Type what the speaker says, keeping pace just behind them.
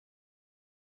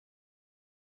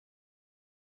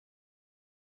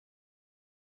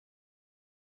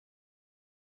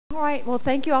All right, well,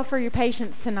 thank you all for your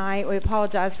patience tonight. We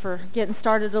apologize for getting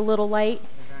started a little late.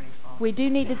 We do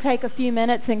need to take a few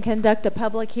minutes and conduct a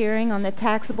public hearing on the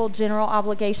taxable general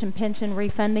obligation pension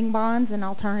refunding bonds, and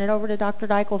I'll turn it over to Dr.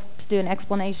 Dykle to do an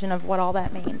explanation of what all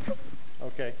that means.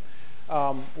 Okay.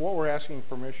 What we're asking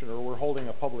permission, or we're holding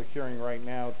a public hearing right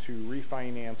now to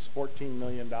refinance $14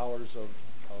 million of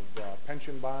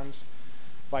pension bonds.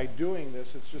 By doing this,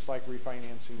 it's just like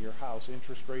refinancing your house.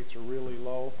 Interest rates are really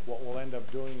low. What we'll end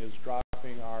up doing is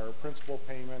dropping our principal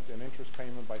payment and interest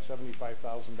payment by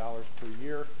 $75,000 per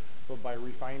year. But by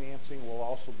refinancing, we'll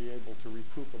also be able to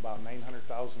recoup about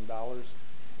 $900,000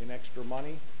 in extra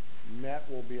money. Net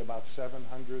will be about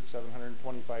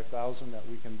 $725,000 that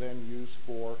we can then use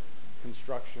for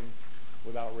construction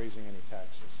without raising any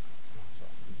taxes. So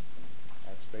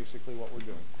that's basically what we're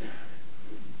doing.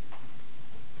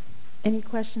 Any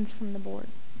questions from the board?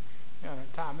 Yeah,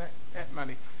 Tom, that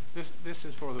money, this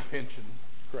is for the pension.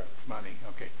 Correct. Money.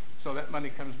 Okay. So that money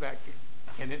comes back.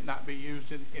 Can it not be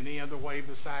used in any other way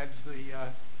besides the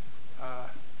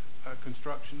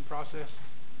construction process?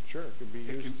 Sure, it could be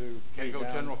used to Can it go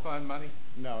general fund money?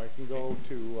 No, it can go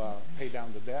to pay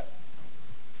down the debt.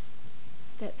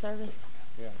 Debt service?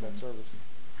 Yeah, debt service.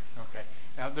 Okay.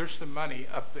 Now, there's some money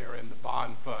up there in the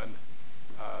bond fund,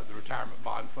 the retirement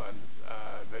bond fund,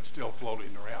 that's still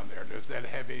floating around there. Does that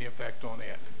have any effect on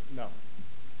it? No.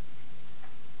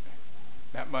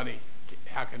 That money,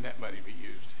 how can that money be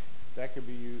used? That could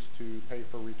be used to pay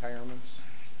for retirements,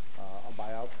 a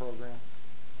buyout program,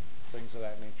 things of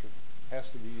that nature. Has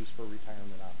to be used for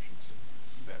retirement options.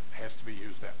 That has to be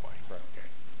used that way. Right. Okay.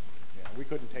 Yeah, we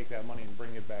couldn't take that money and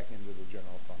bring it back into the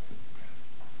general fund.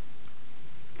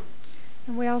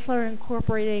 And we also are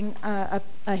incorporating a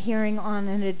hearing on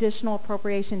an additional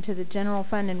appropriation to the general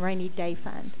fund and rainy day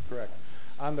fund. Correct.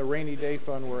 On the rainy day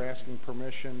fund, we're asking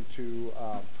permission to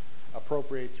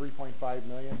appropriate $3.5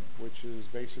 million, which is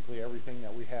basically everything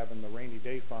that we have in the rainy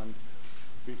day fund,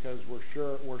 because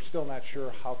we're still not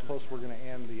sure how close we're going to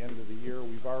end the end of the year.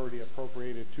 We've already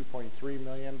appropriated $2.3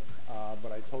 million,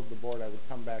 but I told the board I would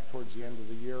come back towards the end of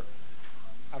the year.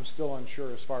 I'm still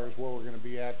unsure as far as where we're going to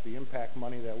be at. The impact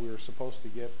money that we were supposed to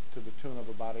get to the tune of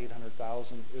about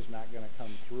 $800,000 is not going to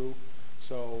come through.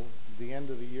 So the end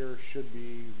of the year should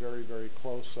be very, very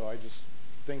close. So I just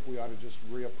think we ought to just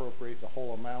reappropriate the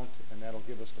whole amount, and that'll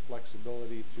give us the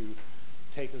flexibility to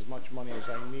take as much money as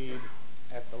I need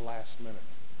at the last minute.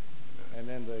 And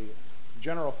then the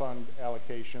general fund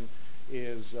allocation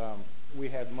is we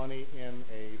had money in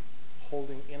a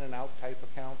holding in and out type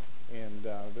account, and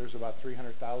there's about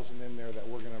 $300,000 in there that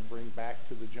we're going to bring back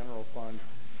to the general fund.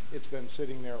 It's been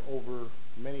sitting there over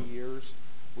many years.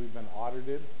 We've been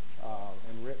audited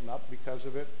and written up because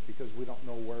of it, because we don't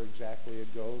know where exactly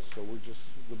it goes. So we're just,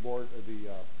 the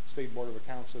State Board of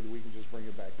Accounts said we can just bring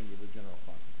it back into the general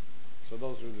fund. So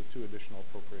those are the two additional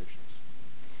appropriations.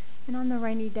 And on the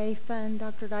rainy day fund,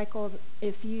 Dr. Dykle,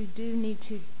 if you do need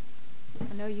to,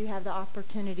 I know you have the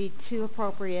opportunity to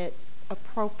appropriate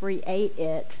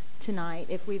it tonight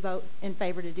if we vote in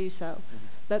favor to do so. Mm-hmm.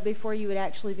 But before you would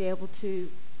actually be able to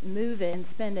move it and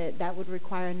spend it, that would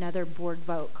require another board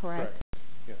vote, correct? Correct.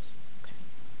 Yes. Okay.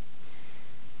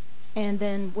 And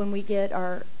then when we get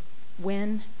I'm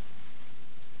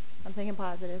thinking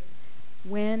positive,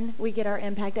 when we get our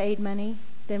impact aid money,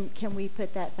 then can we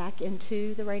put that back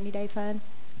into the rainy day fund?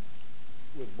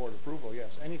 With board approval,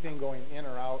 yes. Anything going in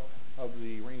or out of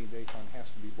the rainy day fund has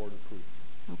to be board approved.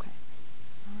 Okay.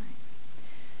 All right.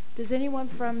 Does anyone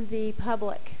from the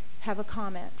public have a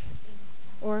comment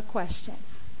or a question?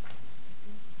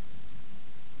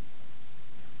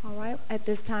 All right. At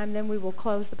this time, then, we will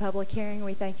close the public hearing.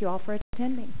 We thank you all for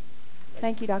attending.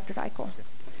 Thank you, Dr. Dykle. Okay.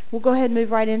 We'll go ahead and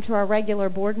move right into our regular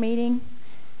board meeting.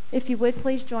 If you would,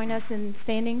 please join us in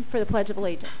standing for the Pledge of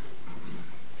Allegiance.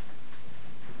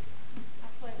 I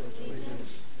pledge allegiance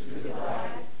to the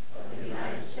flag of the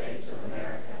United States of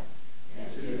America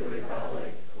and to the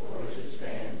republic for which it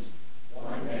stands,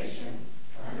 one nation,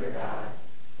 under God,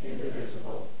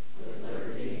 indivisible, with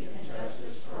liberty and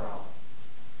justice for all.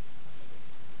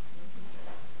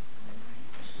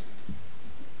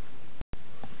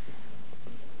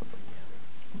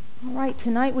 All right,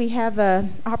 tonight we have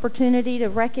an opportunity to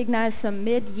recognize some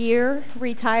mid-year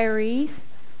retirees.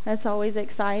 That's always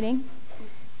exciting.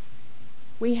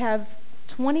 We have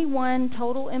 21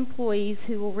 total employees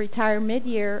who will retire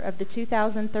mid-year of the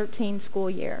 2013 school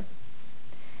year.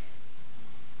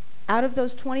 Out of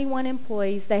those 21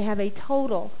 employees, they have a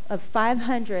total of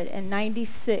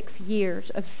 596 years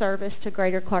of service to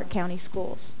Greater Clark County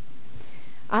Schools.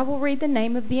 I will read the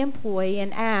name of the employee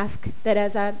and ask that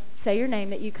as I say your name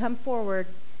that you come forward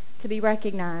to be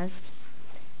recognized.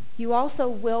 You also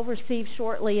will receive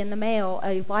shortly in the mail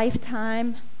a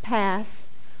lifetime pass,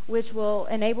 which will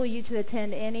enable you to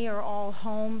attend any or all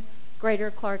home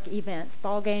Greater Clark events,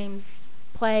 ball games,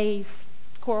 plays,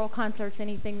 choral concerts,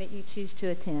 anything that you choose to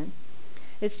attend.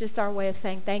 It's just our way of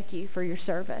saying thank you for your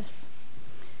service.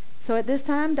 So at this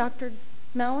time, Dr.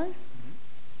 Mellon,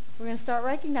 we're going to start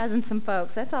recognizing some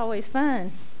folks. That's always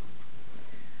fun.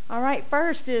 All right,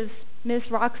 first is Miss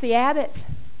Roxy Abbott.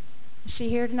 Is she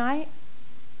here tonight?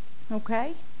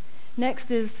 Okay. Next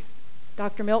is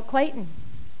Dr. Milt Clayton.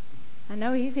 I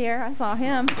know he's here. I saw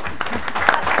him.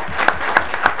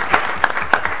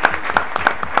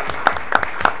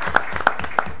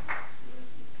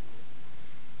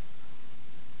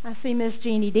 I see Miss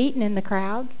Jeannie Deaton in the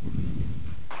crowd.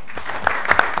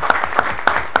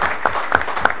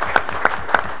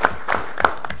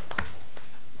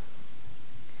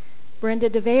 Brenda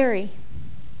DeVary.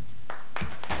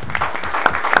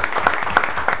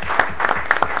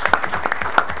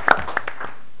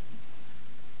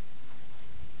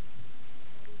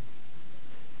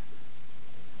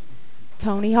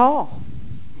 Tony Hall.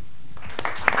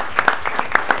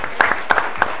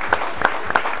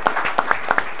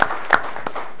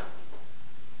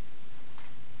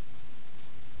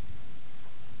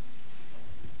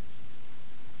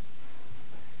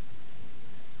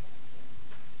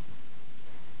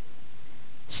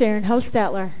 Sharon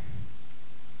Hostetler.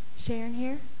 Sharon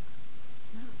here?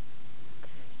 No. Okay.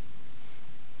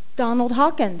 Donald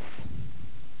Hawkins.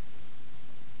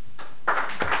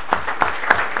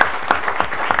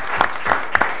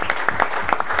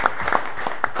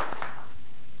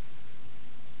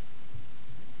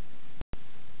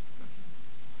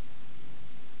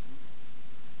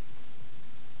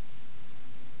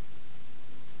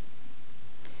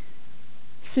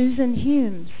 Susan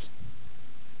Humes.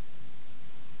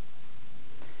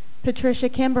 Patricia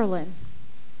Kimberlin.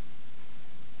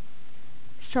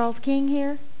 Is Charles King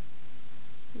here?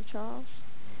 Hey, Charles.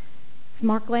 Is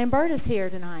Mark Lambertus here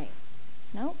tonight?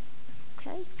 No?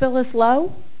 Okay. Phyllis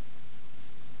Lowe.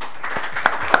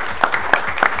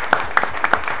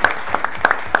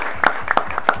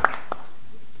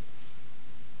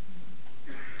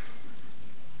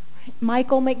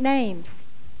 Michael McNames.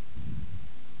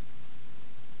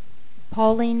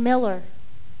 Pauline Miller.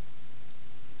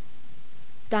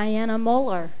 Diana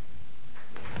Muller.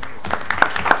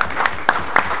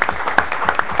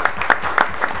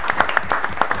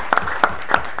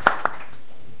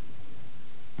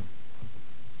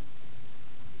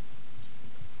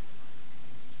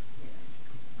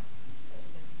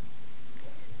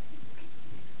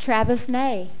 Travis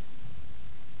Ney.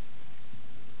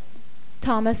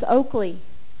 Thomas Oakley.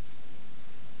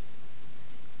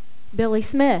 Billy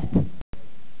Smith.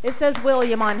 It says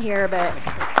William on here, but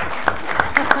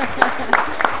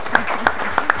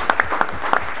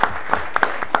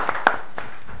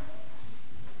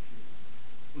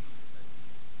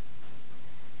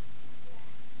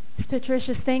is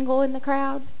Patricia Stengel in the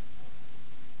crowd?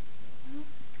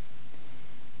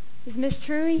 Is Miss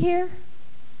Truey here?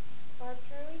 Barb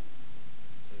Truey?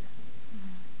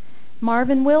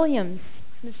 Marvin Williams.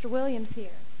 Is Mr. Williams here?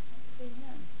 See him.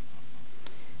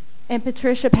 And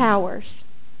Patricia Powers.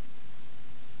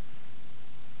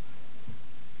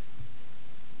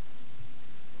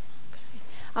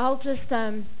 I'll just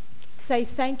say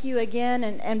thank you again,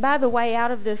 and by the way,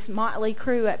 out of this motley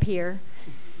crew up here,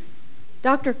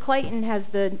 Dr. Clayton has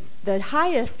the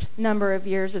highest number of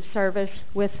years of service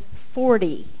with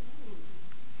 40.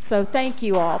 So thank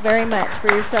you all very much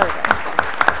for your service.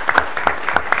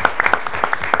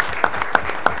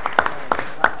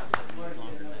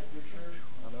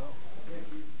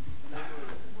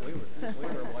 We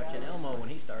were watching Elmo when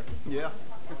he started. Yeah.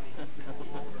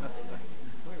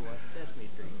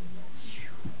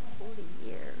 40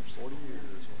 years. 40 years.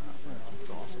 Wow. That's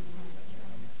awesome.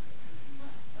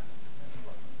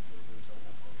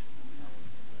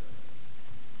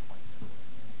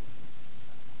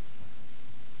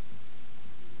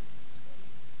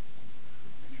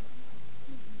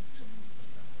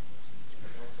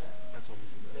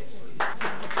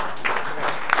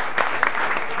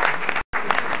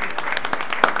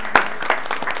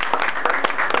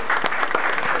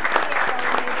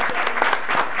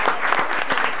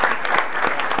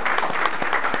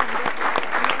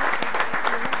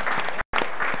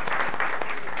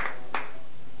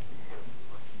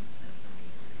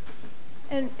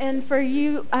 And for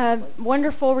you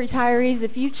wonderful retirees,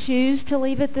 if you choose to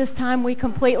leave at this time, we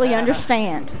completely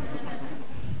understand.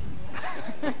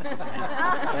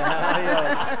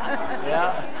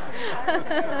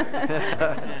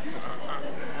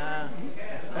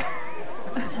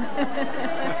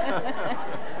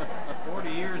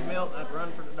 belt, I'd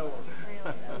run for the door.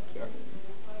 Okay.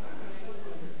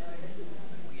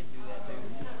 We get to do that too.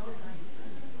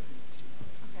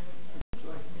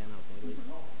 Yeah, no, can we leave?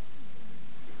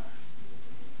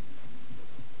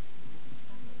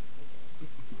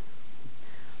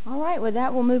 All right, with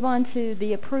that, we'll move on to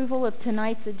the approval of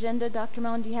tonight's agenda. Dr.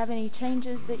 Mellon, do you have any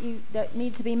changes that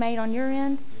need to be made on your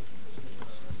end?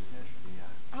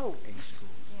 Oh.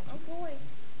 Oh, boy.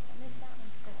 I missed that one.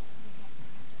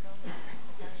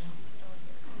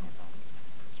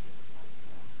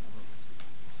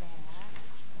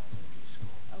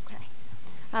 Okay.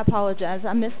 I apologize.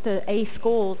 I missed the A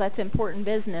schools. That's important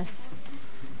business.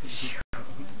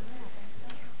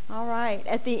 All right.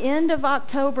 At the end of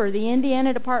October, the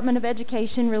Indiana Department of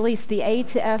Education released the A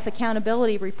to F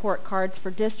accountability report cards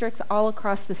for districts all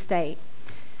across the state.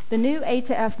 The new A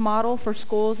to F model for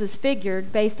schools is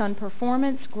figured based on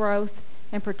performance, growth,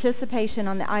 and participation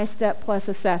on the iStep Plus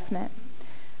assessment.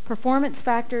 Performance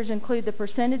factors include the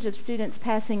percentage of students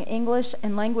passing English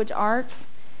and language arts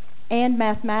and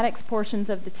mathematics portions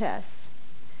of the test.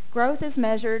 Growth is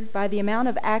measured by the amount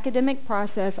of academic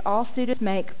progress all students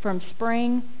make from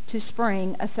spring to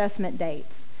spring assessment dates.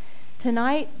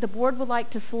 Tonight, the board would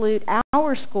like to salute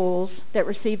our schools that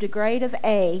received a grade of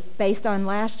A based on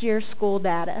last year's school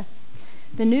data.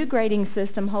 The new grading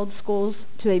system holds schools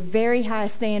to a very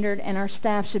high standard, and our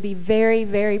staff should be very,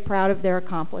 very proud of their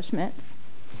accomplishments.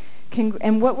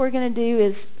 And what we're going to do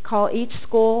is call each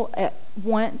school at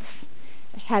once,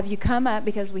 have you come up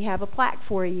because we have a plaque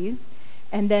for you.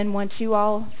 And then once you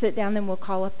all sit down, then we'll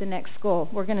call up the next school.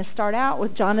 We're going to start out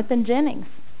with Jonathan Jennings.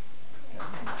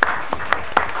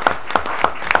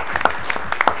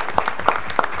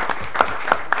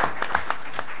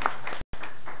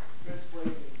 Principal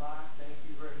Agent Bach, thank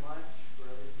you very much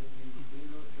for everything you do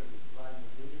in terms of providing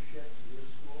the leadership to your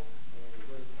school. And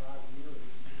we're very proud of you and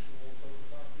introducing all folks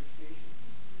of our appreciation.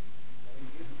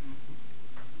 Thank you.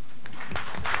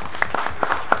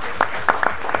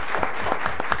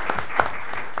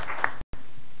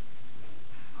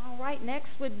 All right, next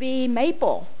would be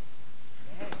Maple.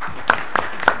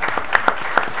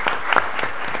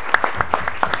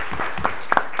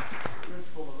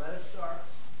 Principal Loretta Starks,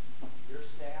 your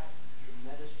staff,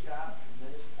 tremendous job,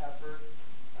 tremendous effort.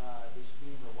 This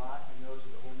means a lot, I know, to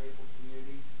the whole Maple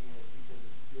community, and it's because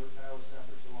of your tireless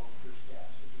efforts along with your staff.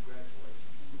 So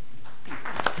congratulations.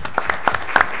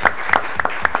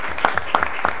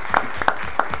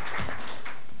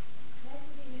 Next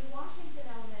would be New Washington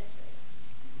Elementary.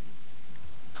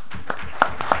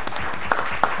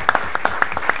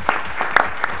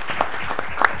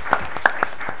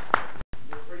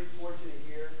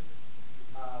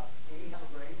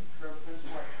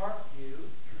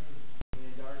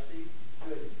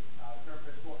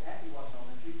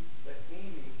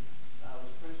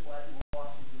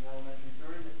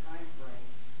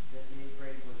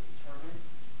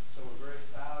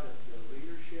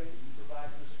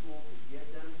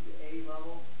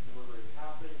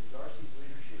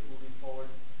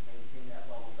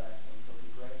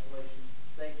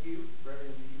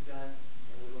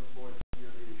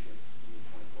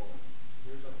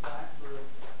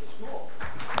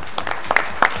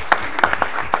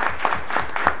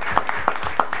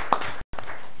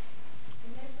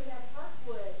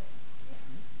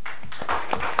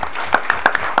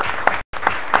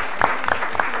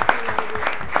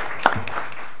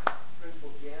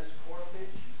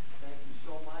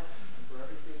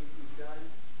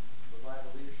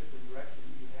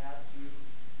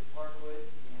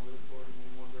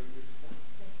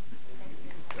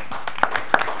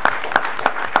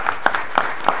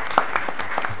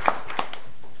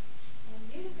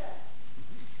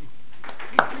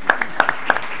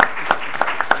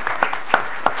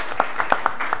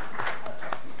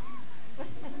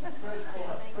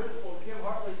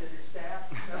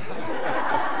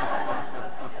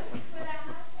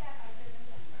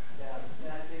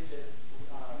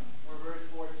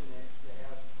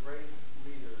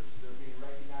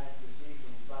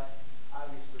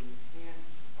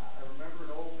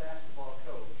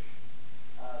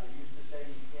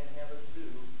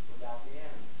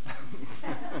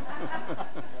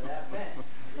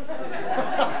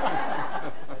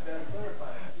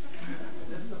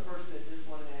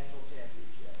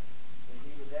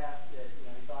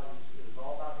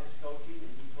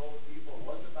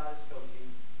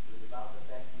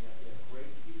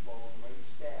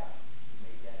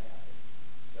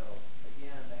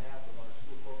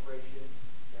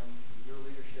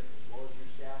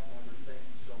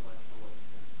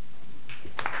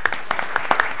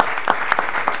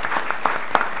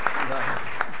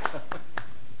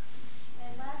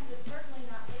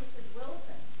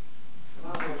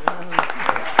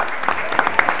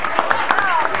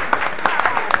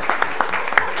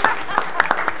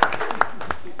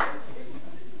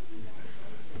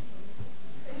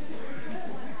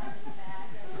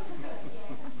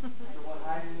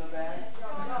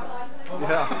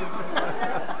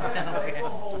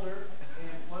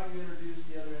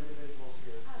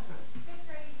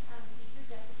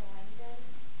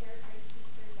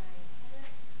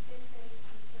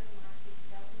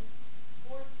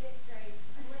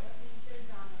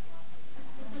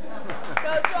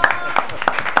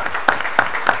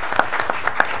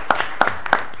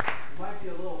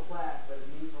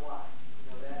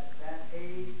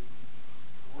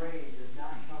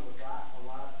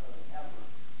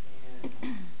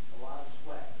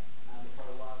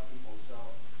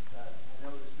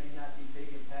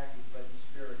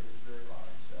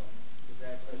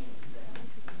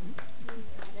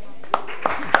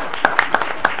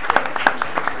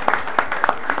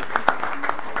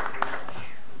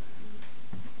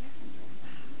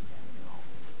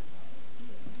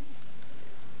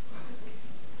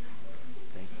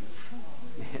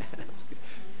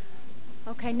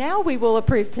 Okay, now we will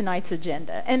approve tonight's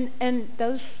agenda. And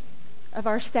those of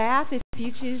our staff, if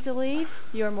you choose to leave,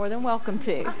 you are more than welcome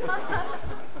to. I'm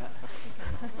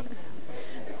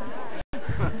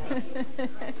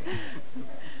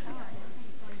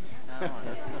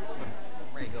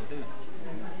ready to go too.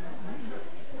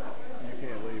 You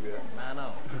can't leave it. I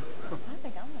know. I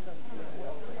think I'm going to go to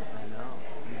I know.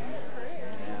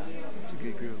 Yeah, it's a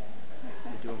good group.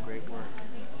 They're doing great work.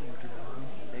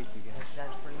 Thank you guys.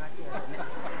 That's pretty much it.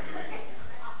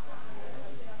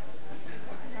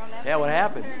 Yeah, what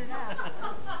happened?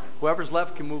 Whoever's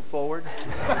left can move forward.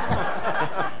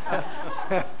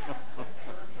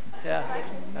 Yeah.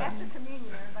 After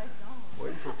communion, everybody's gone.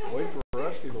 Wait for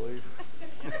Rusty to leave.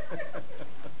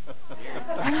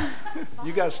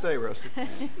 You guys stay, Rusty.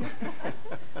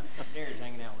 Darren's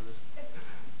hanging out with us.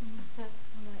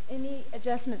 Any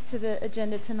adjustments to the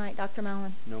agenda tonight, Dr.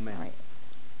 Mallon? No, ma'am. All right.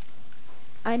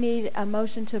 I need a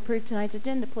motion to approve tonight's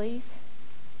agenda, please.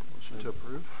 Motion to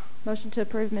approve. Motion to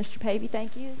approve, Mr. Pavey,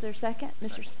 thank you. Is there a second?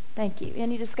 Thank you.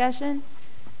 Any discussion?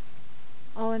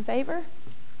 All in favor?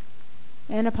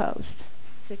 And opposed?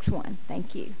 6-1.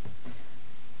 Thank you.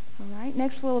 All right.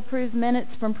 Next, we'll approve minutes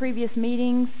from previous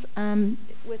meetings.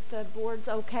 With the board's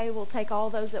okay, we'll take all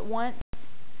those at once.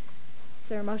 Is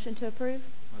there a motion to approve?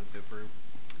 Move to approve.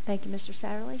 Thank you, Mr.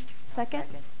 Satterley. Second?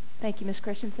 Thank you, Ms.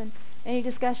 Christensen. Any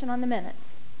discussion on the minutes?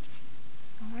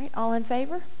 All right. All in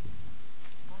favor?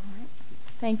 All right.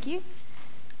 Thank you.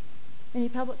 Any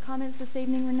public comments this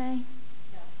evening, Renee?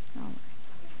 No. All right.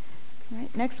 All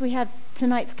right. Next, we have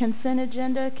tonight's consent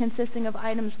agenda consisting of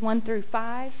items 1 through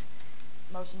 5.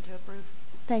 Motion to approve.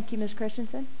 Thank you, Ms.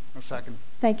 Christensen. A second.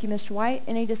 Thank you, Mr. White.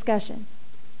 Any discussion?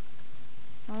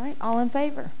 All right. All in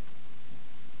favor?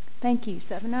 Thank you.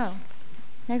 7-0.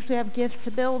 Next, we have gifts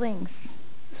to buildings.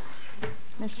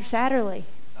 Mr. Satterley.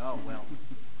 Oh, well.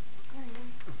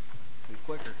 Be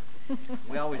quicker.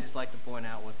 We always just like to point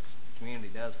out what the community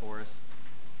does for us.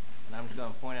 And I'm just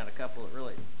going to point out a couple that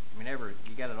really,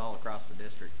 you got it all across the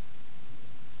district.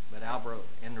 But Albro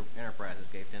Enterprises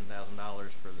gave $10,000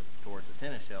 towards the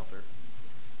tennis shelter.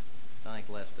 I think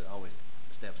Les always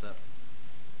steps up.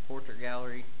 Portrait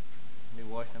Gallery, New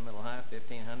Washington Middle High,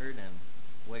 $1,500, and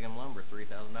Wiggum Lumber, $3,000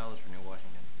 for New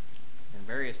Washington. And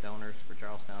various donors for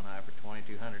Charlestown High for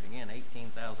 $2,200. Again,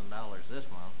 $18,000 this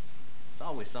month. It's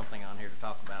always something on here to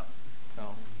talk about.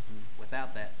 So,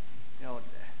 without that,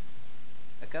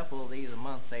 a couple of these a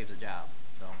month saves a job.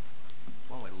 So,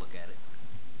 one way to look at it.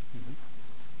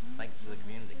 Thanks to the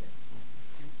community.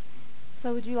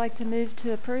 So would you like to move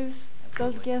to approve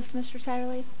those gifts, Mr.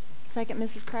 Satterley? Second,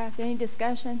 Mrs. Kraft. Any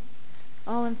discussion?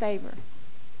 All in favor?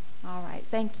 All right.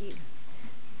 Thank you.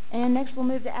 And next we'll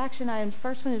move to action items.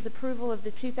 First one is approval of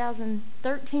the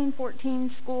 2013-14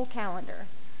 school calendar.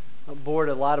 Board,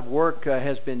 a lot of work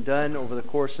has been done over the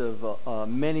course of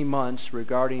many months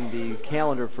regarding the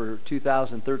calendar for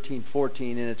 2013-14,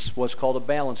 and it's what's called a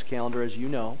balanced calendar, as you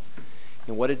know.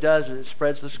 And what it does is it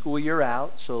spreads the school year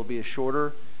out, so it'll be a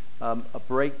shorter a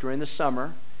break during the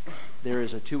summer. There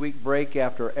is a 2-week break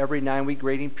after every 9-week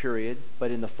grading period,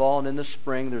 but in the fall and in the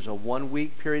spring there's a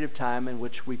 1-week period of time in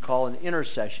which we call an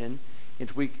intersession, in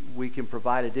which we can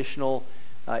provide additional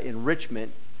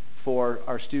enrichment for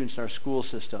our students in our school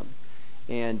system.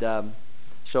 And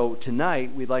so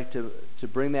tonight we'd like to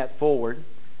bring that forward.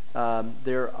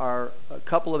 There are a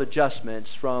couple of adjustments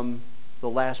from the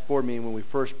last board meeting when we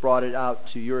first brought it out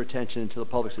to your attention and to the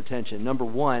public's attention. Number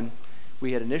one,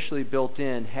 we had initially built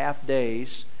in half days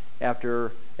at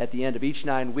the end of each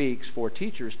 9 weeks for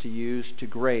teachers to use to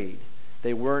grade.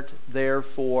 They weren't there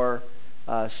for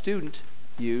student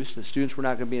use. The students were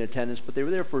not going to be in attendance, but they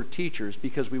were there for teachers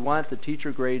because we want the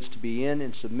teacher grades to be in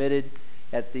and submitted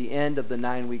at the end of the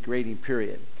 9-week grading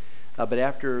period. But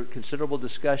after considerable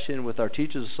discussion with our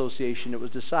Teachers Association, it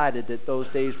was decided that those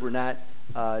days were not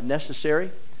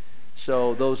necessary.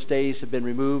 So those days have been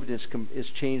removed, and it's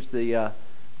changed the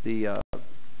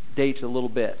dates a little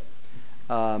bit.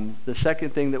 The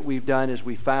second thing that we've done is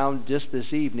we found just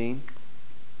this evening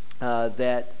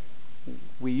that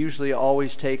we usually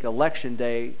always take election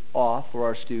day off for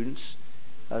our students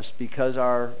because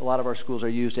a lot of our schools are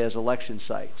used as election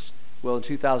sites. Well, in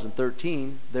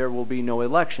 2013, there will be no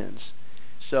elections.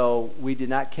 So we did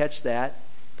not catch that.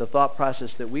 The thought process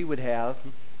that we would have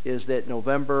is that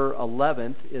November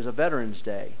 11th is a Veterans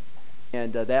Day,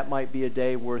 and that might be a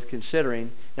day worth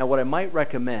considering. Now, what I might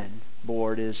recommend,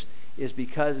 Board, is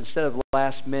because instead of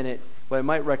last minute, what I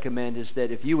might recommend is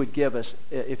that if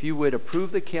you would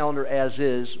approve the calendar as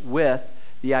is with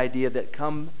the idea that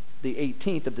come the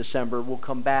 18th of December, we'll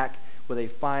come back with a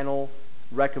final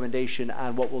recommendation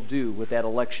on what we'll do with that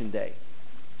election day.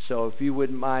 So if you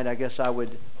wouldn't mind, I guess I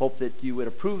would hope that you would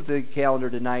approve the calendar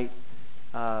tonight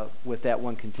with that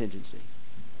one contingency.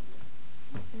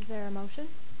 Is there a motion?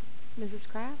 Mrs.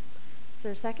 Kraft? Is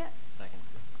there a second?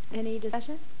 Second. Any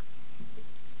discussion?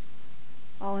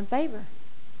 All in favor?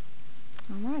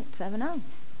 All right, 7-0.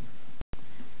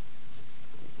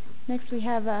 Next, we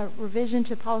have a revision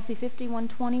to policy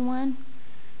 5121.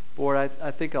 Board,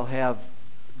 I think I'll have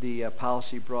the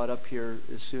policy brought up here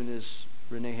as soon as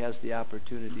Renee has the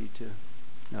opportunity to.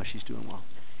 No, she's doing well.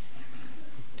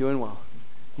 Doing well.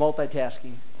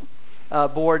 Multitasking.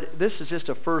 Board, this is just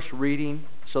a first reading,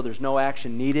 so there's no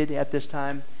action needed at this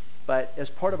time. But as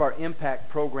part of our impact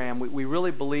program, we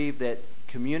really believe that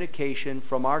communication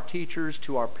from our teachers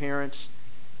to our parents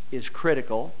is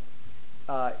critical.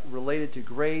 Related to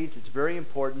grades, it's very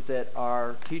important that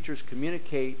our teachers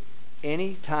communicate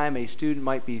any time a student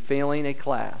might be failing a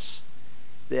class,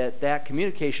 that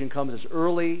communication comes as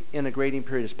early in the grading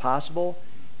period as possible.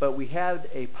 But we had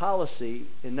a policy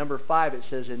in number 5. It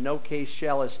says, in no case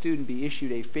shall a student be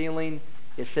issued a failing,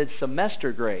 it said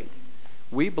semester grade.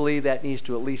 We believe that needs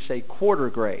to at least say quarter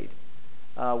grade,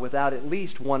 without at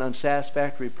least one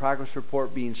unsatisfactory progress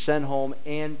report being sent home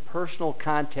and personal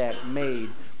contact made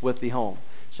with the home.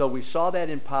 So we saw that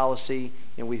in policy,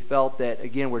 and we felt that,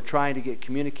 again, we're trying to get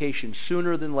communication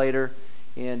sooner than later.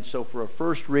 And so for a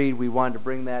first read, we wanted to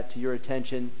bring that to your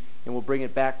attention, and we'll bring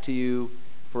it back to you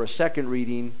for a second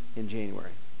reading in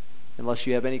January, unless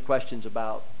you have any questions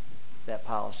about that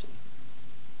policy.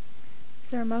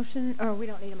 Is there a motion? Or we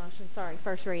don't need a motion, sorry,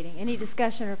 first reading. Any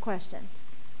discussion or questions?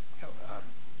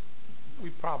 We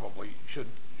probably should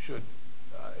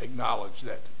acknowledge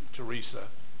that Teresa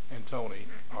and Tony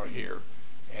are here,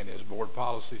 and as board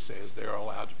policy says, they're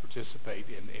allowed to participate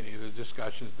in any of the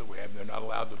discussions that we have. They're not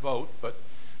allowed to vote, but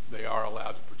they are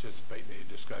allowed to participate in any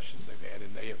discussions they've had,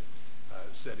 and they have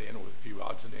set in with a few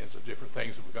odds and ends of different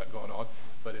things that we've got going on.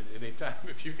 But at any time,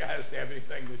 if you guys have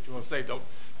anything that you want to say,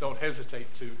 don't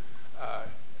hesitate to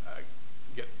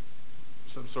get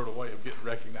some sort of way of getting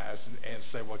recognized and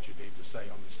say what you need to say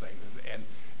on this thing,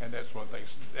 and that's one of the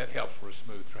things that helps for a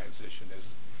smooth transition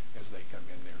as they come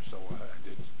in there. So I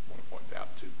did want to point out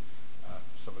to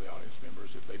some of the audience members,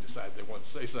 if they decide they want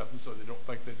to say something, so they don't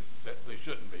think that they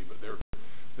shouldn't be, but they're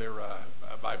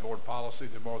by board policy,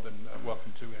 they're more than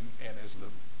welcome to, and as the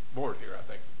board here, I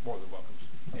think more than welcomes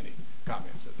any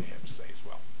comments that they have to say as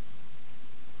well.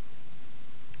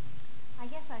 I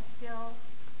guess I still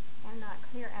am not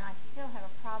clear, and I still have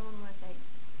a problem with a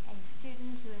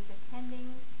student who is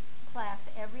attending class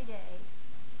every day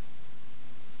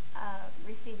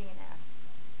receiving an F.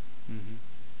 Mm-hmm.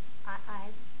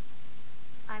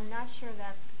 I'm not sure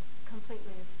that's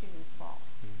completely the student's fault,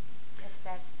 if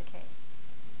that's the case.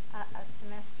 A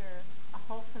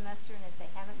whole semester, and if they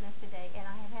haven't missed a day, and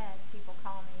I have had people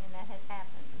call me, and that has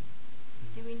happened.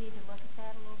 Do we need to look at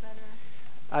that a little better?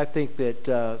 I think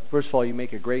that, first of all, you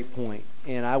make a great point,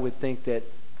 and I would think that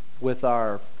with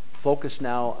our focus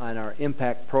now on our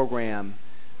impact program,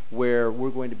 where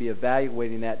we're going to be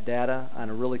evaluating that data on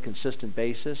a really consistent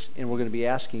basis, and we're going to be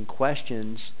asking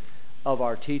questions of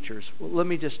our teachers. Well, let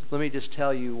me just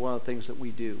tell you one of the things that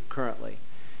we do currently.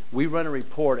 We run a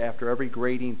report after every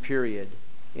grading period,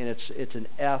 and it's an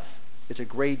F. It's a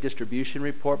grade distribution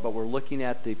report, but we're looking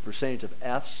at the percentage of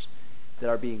Fs that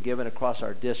are being given across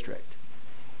our district.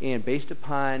 And based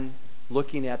upon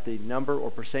looking at the number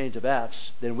or percentage of Fs,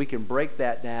 then we can break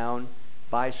that down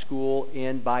by school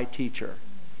and by teacher.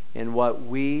 And what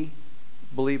we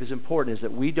believe is important is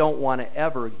that we don't want to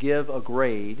ever give a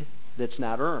grade that's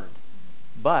not earned.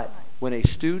 But when a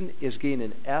student is getting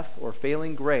an F or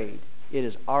failing grade, it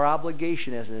is our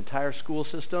obligation as an entire school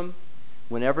system,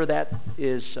 whenever that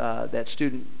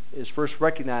student is first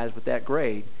recognized with that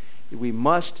grade, we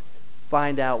must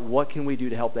find out what can we do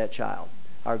to help that child.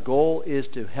 Our goal is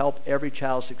to help every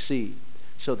child succeed.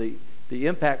 So the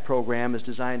impact program is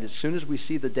designed as soon as we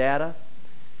see the data,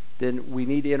 then we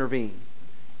need to intervene.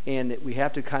 And we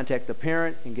have to contact the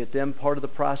parent and get them part of the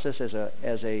process as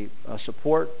a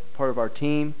support, part of our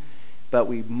team, but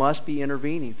we must be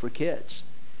intervening for kids.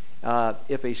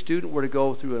 If a student were to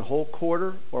go through a whole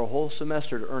quarter or a whole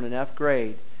semester to earn an F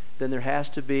grade, then there has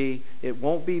to be, it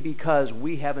won't be because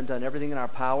we haven't done everything in our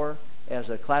power as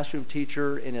a classroom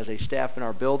teacher and as a staff in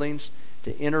our buildings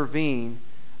to intervene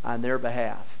on their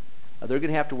behalf. They're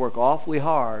going to have to work awfully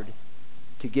hard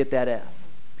to get that F,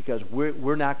 because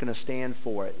we're not going to stand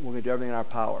for it. We're going to do everything in our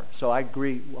power. So I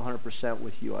agree 100%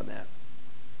 with you on that.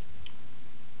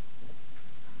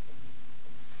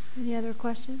 Any other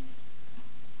questions?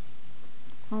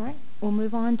 All right, we'll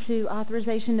move on to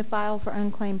authorization to file for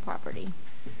unclaimed property.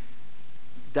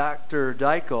 Dr.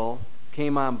 Dykle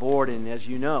came on board, and as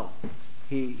you know,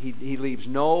 he leaves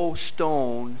no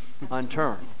stone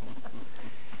unturned.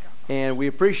 And we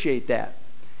appreciate that.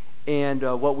 And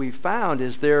what we found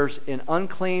is there's an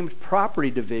unclaimed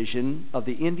property division of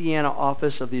the Indiana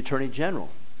Office of the Attorney General.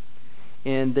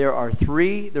 And there's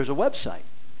a website,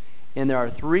 and there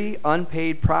are 3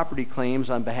 unpaid property claims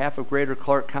on behalf of Greater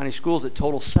Clark County Schools that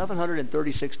total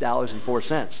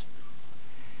 $736.04.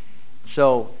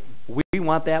 So we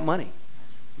want that money.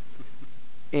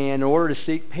 And in order to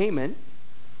seek payment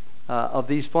of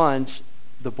these funds,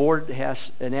 the board has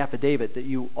an affidavit that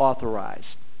you authorize,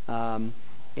 and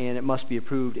it must be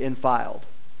approved and filed.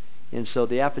 And so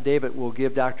the affidavit will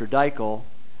give Dr. Deichel,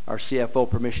 our CFO,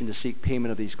 permission to seek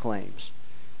payment of these claims.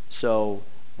 So,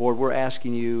 board, we're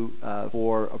asking you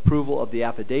for approval of the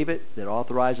affidavit that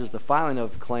authorizes the filing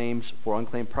of claims for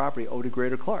unclaimed property owed to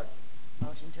Greater Clark.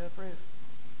 Motion to approve.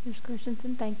 Ms.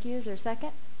 Christensen, thank you. Is there a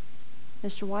second?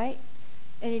 Mr. White,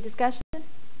 any discussion?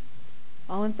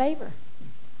 All in favor?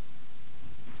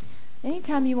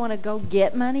 Anytime you want to go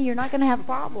get money, you're not going to have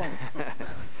problems.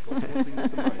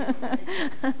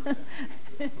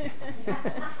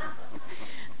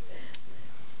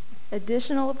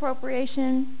 Additional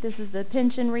appropriation, this is the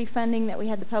pension refunding that we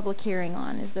had the public hearing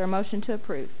on. Is there a motion to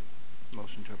approve?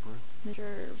 Motion to approve.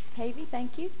 Mr. Pavey,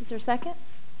 thank you. Is there a second?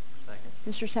 Second.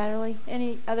 Mr. Satterley,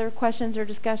 any other questions or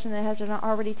discussion that hasn't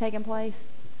already taken place?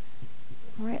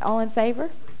 All right, all in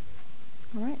favor?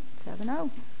 All right,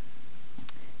 7-0.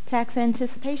 Tax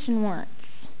anticipation warrants.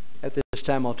 At this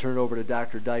time, I'll turn it over to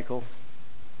Dr. Deichel.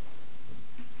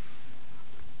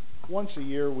 Once a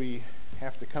year, we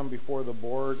have to come before the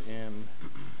board and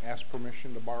ask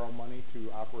permission to borrow money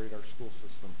to operate our school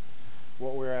system.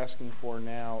 What we're asking for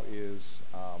now is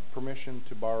permission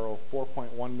to borrow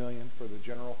 $4.1 million for the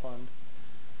general fund,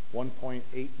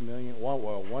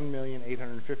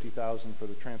 $1,850,000 for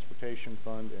the transportation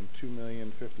fund, and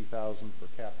 $2,050,000 for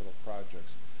capital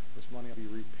projects. This money will be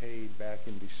repaid back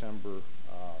in December,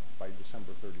 by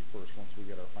December 31st, once we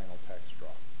get our final tax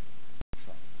draw.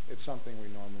 So it's something we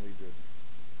normally do,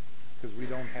 because we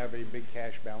don't have a big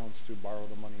cash balance to borrow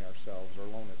the money ourselves or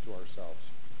loan it to ourselves.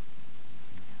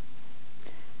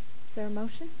 Is there a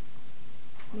motion?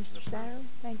 Mr. Satterley,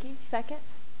 thank you. Second?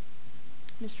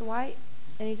 Mr. White,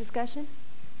 any discussion?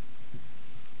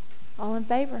 All in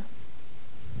favor?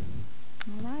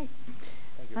 All right.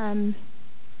 Thank you.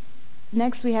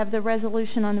 Next, we have the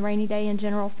resolution on the rainy day and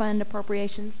general fund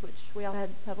appropriations, which we all had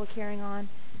public hearing on. Is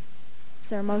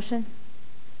there a motion?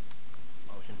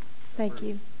 Motion. Thank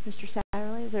you. Mr.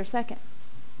 Satterley, is there a second?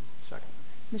 Second.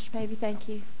 Mr. Pavey, thank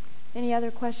you. Any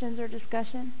other questions or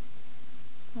discussion?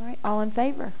 All right, all in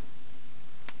favor?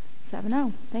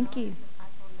 7-0. Thank you.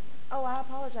 Oh, I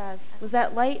apologize. Was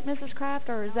that late, Mrs. Kraft,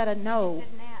 or is that a no? You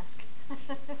didn't ask.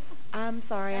 I'm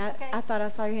sorry. That's okay. I thought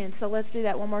I saw your hand. So let's do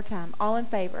that one more time. All in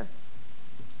favor?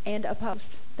 And opposed?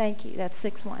 Thank you. That's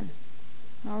 6-1.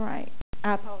 All right.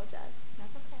 I apologize.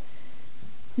 That's okay.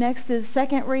 Next is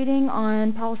second reading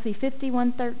on policy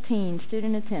 5113,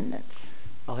 student attendance.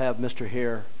 I'll have Mr.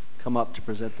 Hare come up to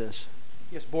present this.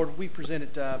 Yes, Board, we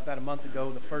presented about a month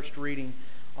ago the first reading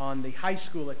on the high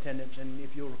school attendance, and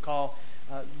if you'll recall,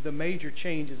 the major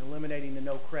change is eliminating the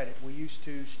no credit. We used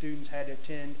to, students had to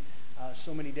attend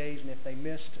so many days, and if they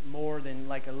missed more than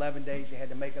like 11 days, they had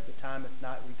to make up the time. If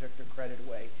not, we took their credit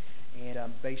away.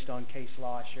 And based on case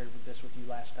law, I shared this with you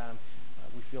last time,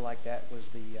 we feel like that was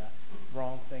the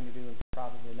wrong thing to do and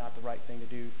probably not the right thing to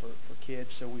do for kids.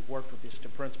 So we've worked with this to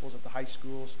principals at the high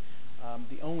schools.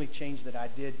 The only change that I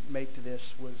did make to this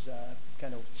was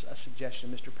kind of a suggestion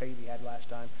Mr. Pavey had last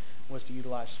time, was to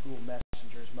utilize school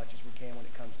messenger as much as we can when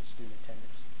it comes to student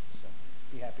attendance. So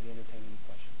be happy to entertain any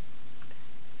questions.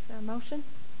 Is there a motion?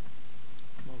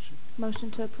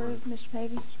 Motion to approve, Mr.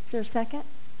 Pavey. Is there a second?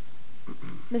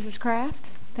 Mrs. Kraft,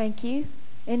 thank you.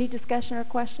 Any discussion or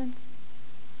questions?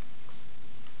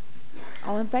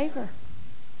 All in favor?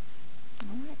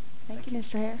 All right. Thank you,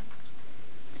 Mr. Hare.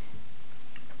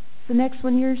 The next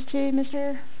one yours too, Mr.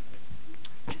 Hare?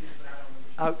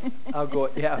 I'll go.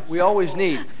 Yeah, we always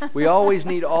need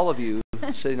all of you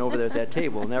sitting over there at that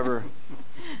table. Never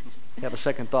have a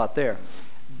second thought there.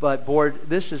 But board,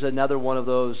 this is another one of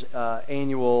those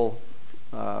annual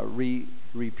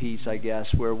repeats, I guess,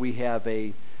 where we have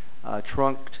a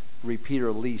trunked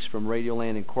repeater lease from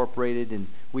Radioland Incorporated, and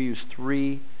we use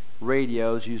 3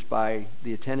 radios used by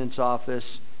the attendance office,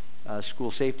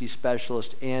 school safety specialist,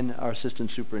 and our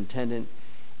assistant superintendent.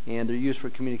 And they're used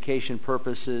for communication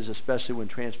purposes, especially when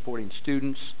transporting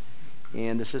students.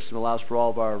 And the system allows for all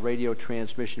of our radio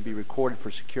transmission to be recorded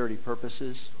for security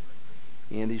purposes.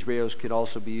 And these radios could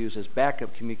also be used as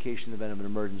backup communication in the event of an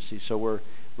emergency. So we're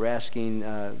we're asking,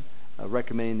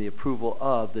 recommending the approval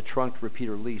of the trunked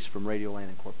repeater lease from Radioland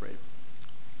Incorporated.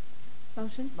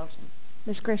 Motion? Motion.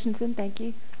 Ms. Christensen, thank you.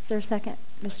 Is there a second?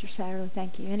 Mr. Satterley,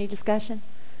 thank you. Any discussion?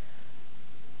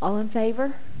 All in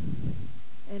favor?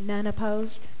 And none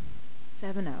opposed?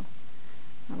 7-0.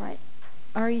 All right.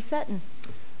 R.E. Sutton.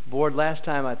 Board, last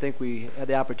time I think we had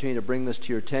the opportunity to bring this to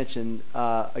your attention.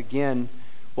 Again,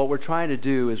 what we're trying to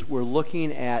do is we're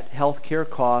looking at health care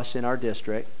costs in our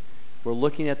district. We're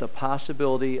looking at the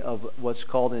possibility of what's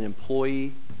called an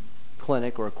employee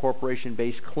clinic or a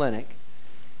corporation-based clinic.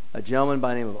 A gentleman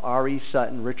by the name of R.E.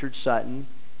 Sutton, Richard Sutton,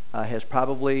 has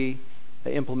probably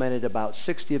implemented about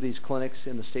 60 of these clinics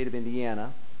in the state of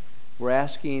Indiana. We're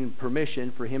asking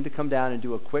permission for him to come down and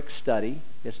do a quick study.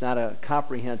 It's not a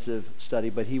comprehensive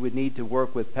study, but he would need to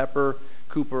work with Pepper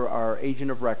Cooper, our agent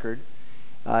of record,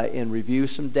 and review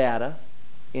some data,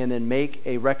 and then make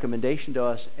a recommendation to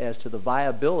us as to the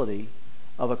viability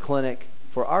of a clinic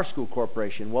for our school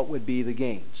corporation. What would be the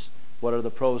gains? What are the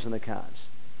pros and the cons?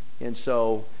 And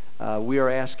so we are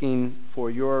asking for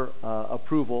your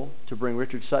approval to bring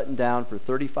Richard Sutton down for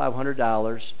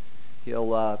 $3,500.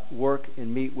 He'll work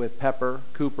and meet with Pepper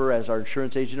Cooper as our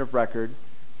insurance agent of record,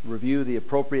 review the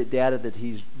appropriate data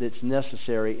that's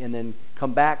necessary, and then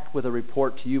come back with a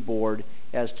report to you, board,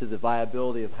 as to the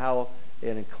viability of how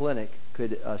a clinic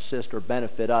could assist or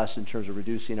benefit us in terms of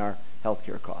reducing our health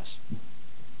care costs. Is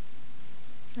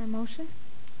there a motion?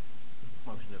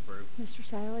 Motion approved. Mr.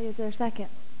 Satterley, is there a second?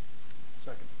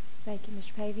 Second. Thank you,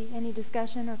 Mr. Pavey. Any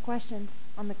discussion or questions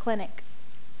on the clinic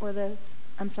or the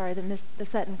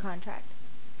Sutton contract?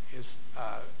 Is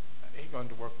he going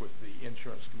to work with the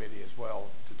insurance committee as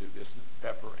well to do this,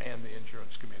 Pepper and the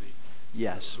insurance committee?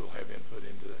 Yes. Who will have input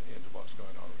into what's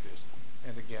going on with this.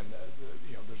 And again,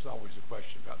 there's always a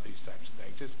question about these types of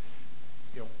things.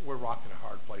 We're rocking a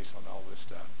hard place on all this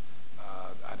stuff.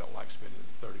 I don't like spending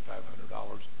 $3,500,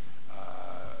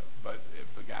 but if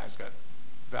the guy's got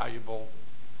valuable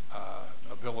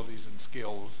abilities and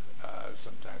skills,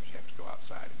 sometimes you have to go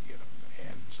outside and get them.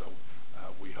 And so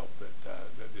we hope that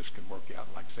this can work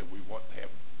out. Like I said, we want to have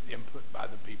input by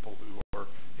the people who are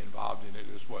involved in it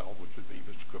as well, which would be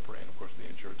Mr. Cooper and, of course, the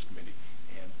insurance committee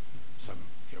and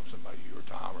somebody, you or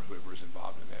Tom or whoever is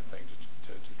involved in that thing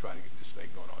to try to get this thing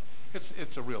going on.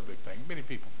 It's a real big thing. Many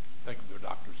people think of their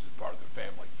doctors as part of their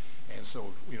family, and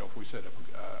so if we set up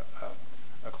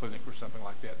a clinic or something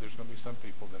like that, there's going to be some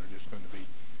people that are just going to be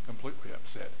completely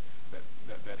upset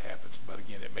that happens. But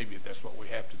again, maybe that's what we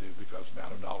have to do because the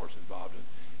amount of dollars involved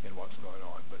in what's going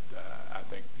on. But I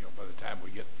think by the time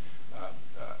we get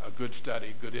a good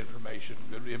study, good information,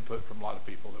 good input from a lot of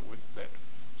people, that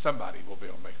somebody will be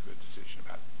able to make a good decision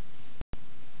about it.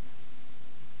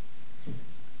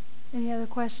 Any other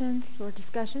questions or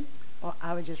discussion? Well,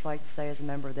 I would just like to say as a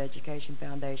member of the Education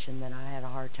Foundation that I had a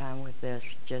hard time with this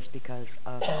just because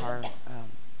of our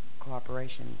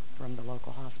cooperation from the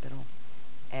local hospital.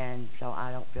 And so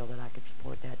I don't feel that I could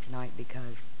support that tonight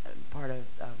because part of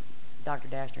Dr.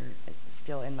 Dashner is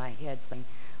still in my head saying,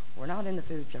 we're not in the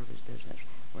food service business.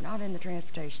 We're not in the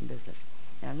transportation business.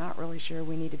 And I'm not really sure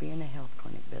we need to be in the health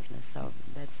clinic business. So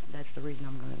that's the reason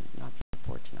I'm going to not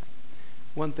support tonight.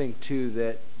 One thing, too,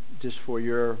 that just for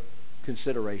your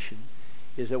consideration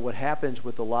is that what happens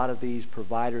with a lot of these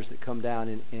providers that come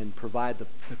down and provide the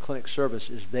clinic service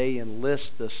is they enlist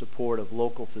the support of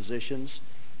local physicians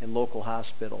and local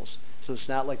hospitals. So it's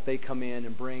not like they come in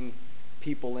and bring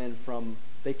people in from,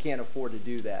 they can't afford to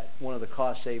do that. One of the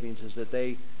cost savings is that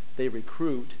they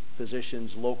recruit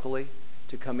physicians locally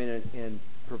to come in and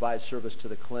provide service to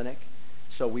the clinic.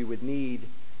 So we would need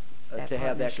to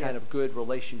have that kind of good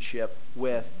relationship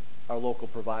with our local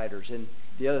providers. And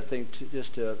the other thing,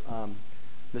 just to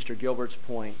Mr. Gilbert's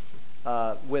point,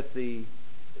 with the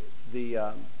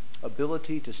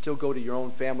ability to still go to your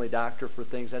own family doctor for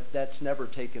things, that's never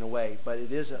taken away. But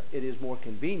it is more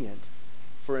convenient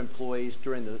for employees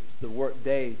during the work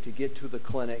day to get to the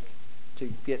clinic,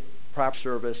 to get proper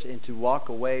service, and to walk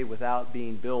away without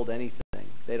being billed anything.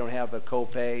 They don't have a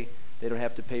copay. They don't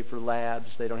have to pay for labs.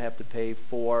 They don't have to pay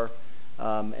for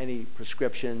any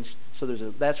prescriptions. So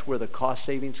that's where the cost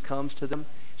savings comes to them.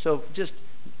 So just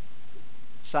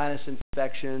sinus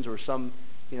infections or some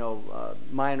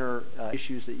minor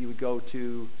issues that you would go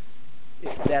to,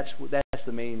 that's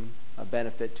the main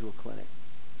benefit to a clinic.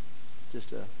 Just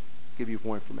to give you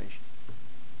more information.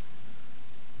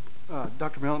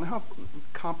 Dr. Mellon, how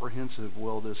comprehensive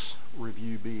will this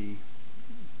review be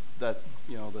that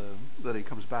that he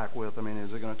comes back with? I mean,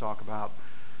 is it going to talk about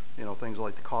things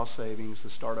like the cost savings,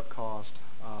 the startup cost?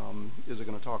 Is it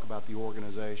going to talk about the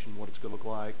organization, what it's going to look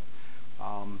like,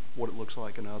 what it looks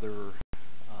like in other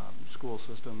school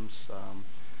systems.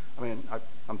 I mean,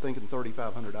 I'm thinking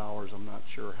 $3,500. I'm not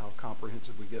sure how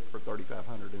comprehensive we get for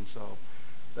 $3,500, and so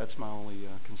that's my only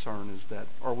concern is that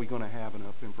are we going to have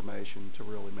enough information to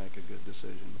really make a good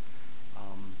decision?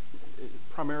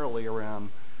 Primarily around,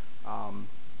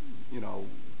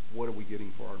 what are we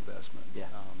getting for our investment? Yeah.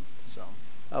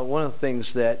 One of the things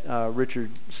that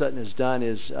Richard Sutton has done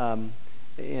is,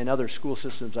 in other school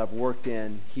systems I've worked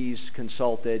in, he's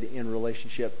consulted in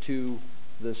relationship to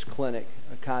this clinic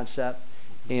concept,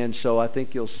 and so I think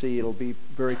you'll see it'll be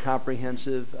very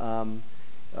comprehensive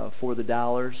for the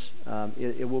dollars.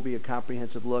 It will be a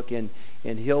comprehensive look, and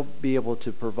he'll be able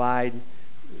to provide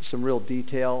some real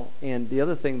detail. And the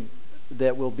other thing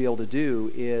that we'll be able to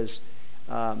do is,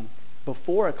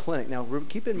 before a clinic, now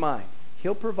keep in mind,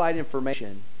 he'll provide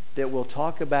information that will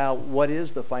talk about what is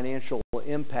the financial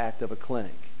impact of a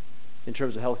clinic in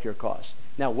terms of healthcare costs.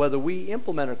 Now, whether we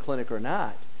implement a clinic or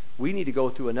not, we need to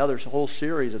go through another whole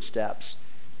series of steps.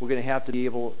 We're going to have to be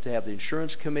able to have the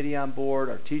insurance committee on board,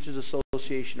 our teachers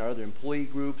association, our other employee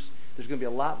groups. There's going to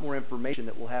be a lot more information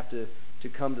that will have to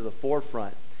come to the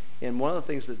forefront. And one of the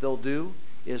things that they'll do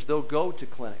is they'll go to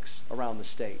clinics around the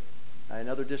state. In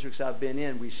other districts I've been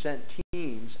in, we sent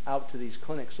teams out to these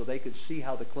clinics so they could see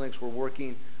how the clinics were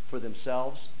working for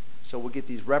themselves. So we'll get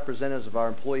these representatives of our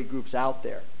employee groups out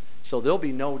there. So there'll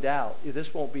be no doubt, this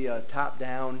won't be a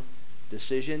top-down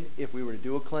decision if we were to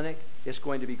do a clinic. It's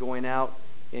going to be going out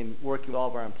and working with all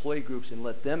of our employee groups and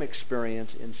let them experience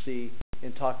and see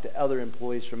and talk to other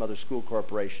employees from other school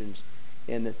corporations,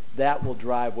 and that will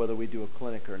drive whether we do a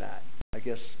clinic or not.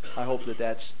 I hope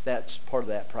that's part of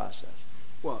that process.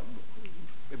 Well,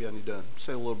 maybe I need to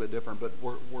say a little bit different, but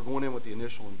we're going in with the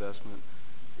initial investment.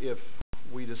 If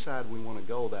we decide we want to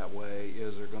go that way,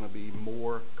 is there going to be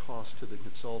more cost to the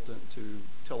consultant to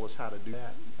tell us how to do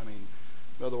that? I mean,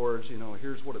 in other words,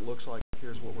 here's what it looks like,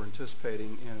 here's what we're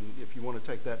anticipating, and if you want to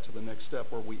take that to the next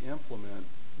step where we implement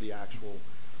the actual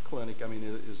clinic, I mean,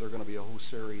 is there going to be a whole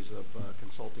series of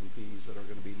consulting fees that are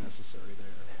going to be necessary there?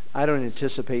 I don't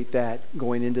anticipate that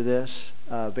going into this.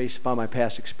 Based upon my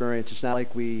past experience, it's not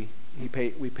like we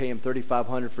pay him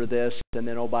 $3,500 for this, and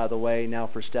then, oh, by the way, now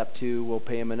for step 2 we'll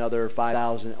pay him another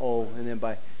 $5,000. Oh, and then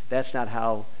that's not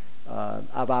how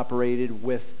I've operated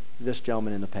with this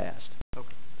gentleman in the past. Okay.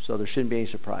 So there shouldn't be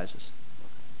any surprises. Okay.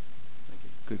 Thank you.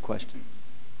 Good question.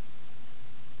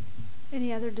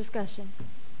 Any other discussion?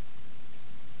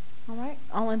 All right.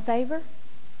 All in favor?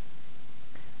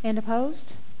 And opposed?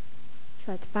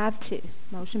 So that's 5-2.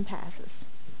 Motion passes.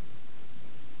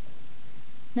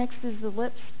 Next is the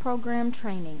LIPS program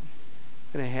training.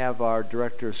 I'm going to have our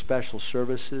Director of Special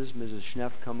Services, Mrs.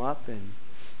 Schneff, come up and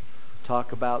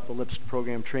talk about the LIPS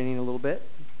program training a little bit.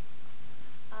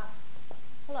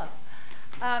 Hello.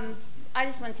 I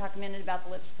just want to talk a minute about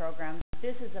the LIPS program.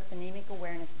 This is a phonemic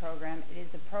awareness program. It is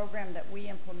a program that we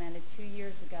implemented 2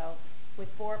 years ago with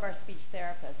 4 of our speech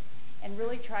therapists, and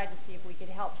really tried to see if we could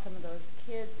help some of those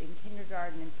kids in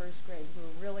kindergarten and first grade who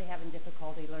are really having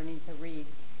difficulty learning to read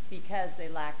because they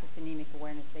lack the phonemic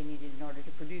awareness they needed in order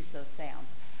to produce those sounds.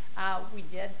 We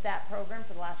did that program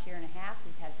for the last 1.5 years.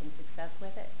 We've had some success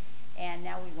with it, and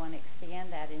now we want to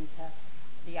expand that into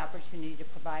the opportunity to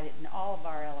provide it in all of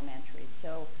our elementaries.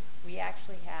 So we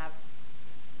actually have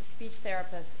speech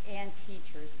therapists and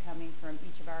teachers coming from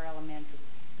each of our elementaries.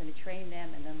 We're going to train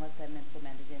them and then let them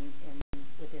implement it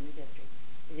within the district.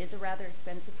 It is a rather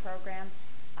expensive program.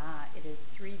 It is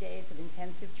 3 days of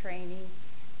intensive training,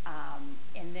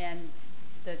 and then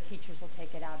the teachers will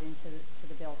take it out into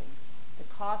the building. The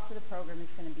cost of the program is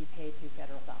going to be paid through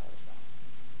federal dollars, though.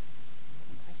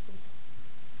 Any questions?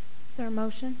 Is there a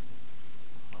motion?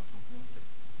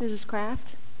 Mrs. Kraft?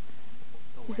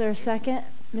 Is there a second?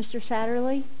 Mr.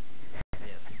 Satterley?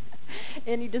 Yes.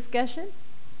 Any discussion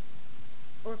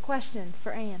or questions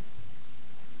for Ann?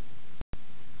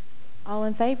 All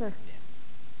in favor? Yeah.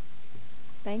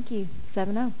 Thank you.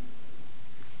 7-0.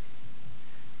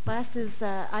 Last is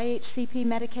IHCP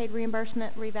Medicaid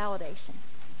reimbursement revalidation.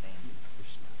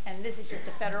 And this is just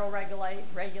a federal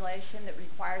regulation that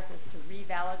requires us to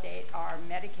revalidate our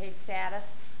Medicaid status.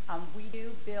 We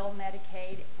do bill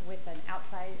Medicaid with an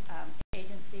outside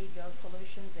agency, Go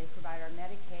Solutions. They provide our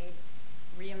Medicaid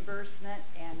reimbursement,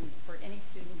 and for any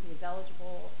student who is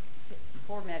eligible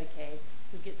for Medicaid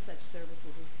who gets such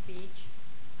services as speech,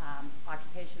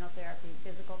 occupational therapy,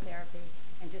 physical therapy,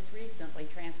 and just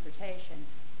recently transportation,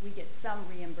 we get some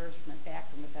reimbursement back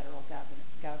from the federal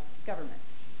government.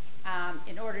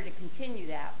 In order to continue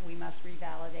that, we must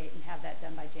revalidate and have that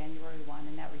done by January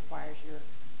 1, and that requires your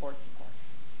board support.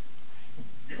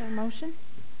 Is there a motion?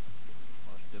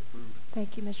 Motion to approve.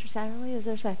 Thank you, Mr. Satterley. Is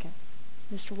there a second?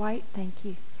 Mr. White, thank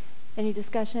you. Any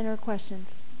discussion or questions?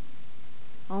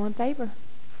 All in favor?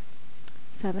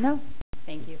 7-0.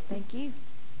 Thank you. Thank you.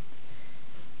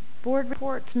 Board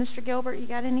reports. Mr. Gilbert, you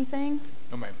got anything?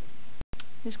 No, ma'am.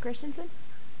 Ms. Christensen?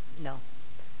 No.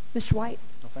 Mr. White?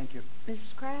 No, thank you.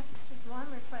 Mrs. Kraft? Just one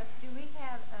request, do we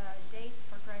have a date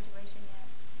for graduation yet?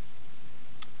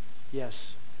 Yes,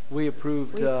 we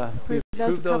approved, We we approved approved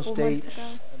those a those couple months dates.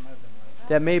 ago.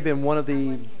 That may have been one of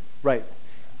the, right.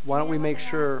 Why don't we make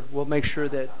sure, we'll make sure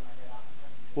that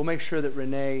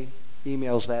Renee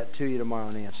emails that to you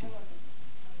tomorrow, Nancy.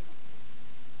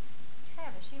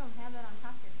 Travis, you don't have that on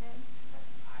top of your head?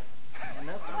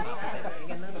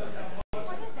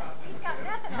 What is that? He's got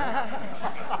nothing on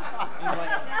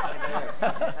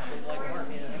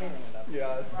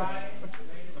Yeah. Friday,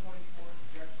 May the 24th,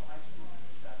 Jefferson High School on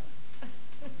the 7th.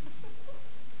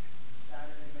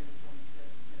 Saturday, May the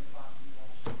 25th, 10 o'clock in Wall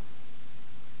Street.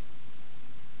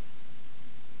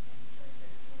 And Sunday,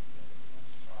 the 25th, in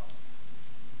West Charles.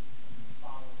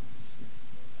 Following.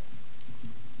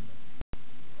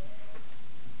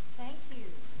 Thank you.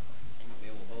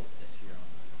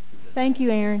 Thank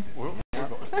you, Aaron.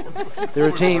 They're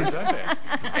a team.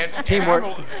 And Teamwork.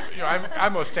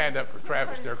 I'm gonna stand up for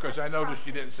Travis there, because I noticed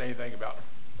you didn't say anything about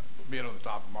being on the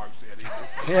top of Mark's head either.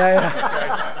 Yeah, yeah. Okay?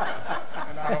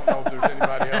 And I don't know if there's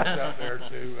anybody else out there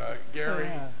too. Gary,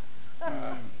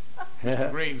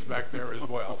 Mr. Green's back there as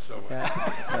well, so.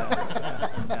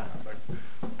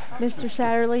 Mr.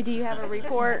 Satterley, do you have a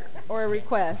report or a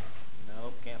request?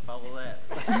 Nope, can't follow that.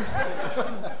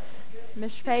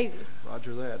 Mr. Pavey?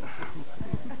 Roger that.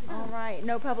 All right,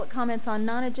 no public comments on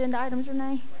non-agenda items,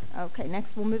 Renee? Okay,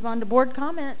 next we'll move on to board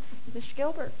comments. Mr.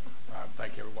 Gilbert?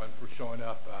 Thank everyone for showing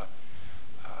up.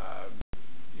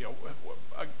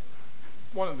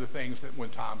 One of the things that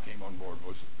when Tom came on board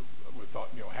was we thought,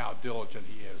 how diligent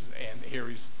he is, and here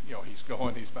he's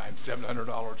going, he's buying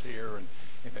 $700 here, and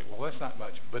think, well, that's not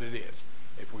much, but it is.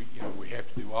 If we have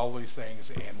to do all these things,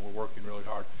 and we're working really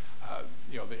hard.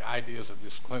 The ideas of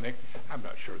this clinic, I'm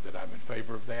not sure that I'm in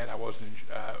favor of that. I wasn't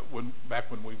back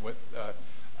when we went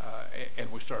and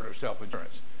we started our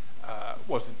self-insurance.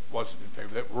 Wasn't in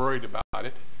favor of that. Worried about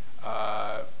it.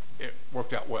 It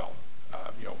worked out well.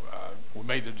 We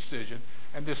made the decision,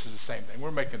 and this is the same thing.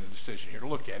 We're making a decision here to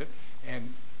look at it,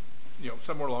 and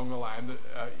somewhere along the line,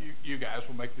 you guys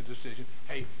will make the decision.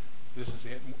 Hey, this is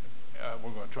it.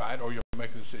 We're going to try it, or you'll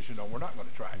make the decision. No, we're not going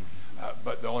to try it.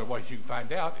 But the only way you can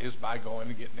find out is by going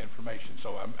and getting information.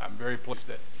 So I'm very pleased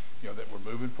that that we're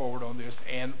moving forward on this,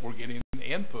 and we're getting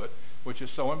input, which is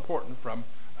so important from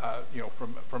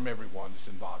from everyone that's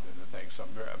involved in the thing. So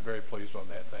I'm very pleased on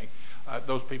that thing.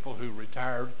 Those people who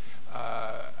retired,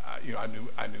 I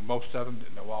knew most of them,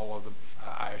 didn't know all of them.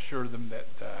 I assured them that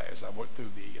as I went through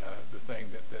the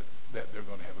thing that they're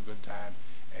going to have a good time,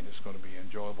 and it's going to be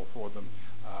enjoyable for them.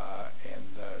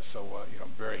 So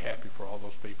I'm very happy for all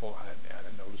those people. I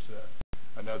noticed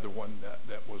another one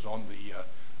that was on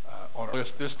our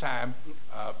list this time,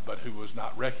 but who was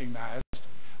not recognized,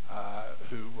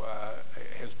 who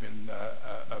has been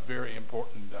a very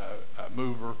important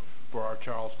mover for our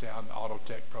Charlestown Auto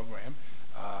Tech program,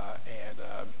 and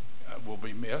will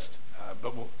be missed.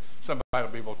 But somebody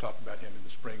will be able to talk about him in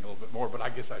the spring a little bit more. But I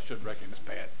guess I should recognize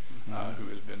Pat, who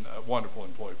has been a wonderful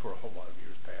employee for a whole lot of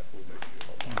years. Pat, we'll miss you a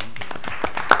whole lot.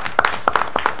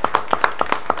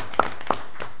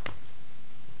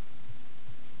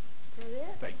 Is that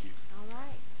it? Thank you. All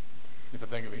right. If I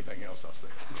think of anything else, I'll say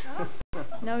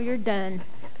it. No, you're done.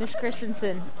 Ms.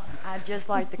 Christensen? I'd just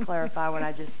like to clarify what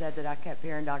I just said, that I kept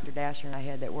hearing Dr. Dasher in my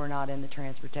head that we're not in the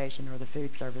transportation or the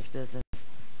food service business.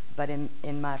 But in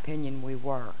my opinion, we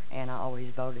were, and I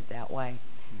always voted that way.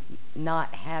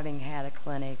 Not having had a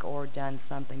clinic or done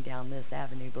something down this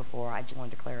avenue before, I just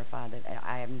wanted to clarify that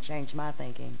I haven't changed my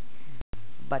thinking,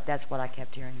 but that's what I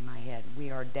kept hearing in my head. We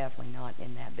are definitely not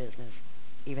in that business,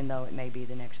 even though it may be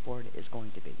the next board is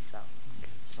going to be. So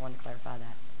just wanted to clarify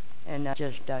that. And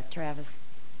Travis,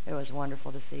 it was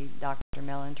wonderful to see Dr.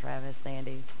 Mellon, Travis,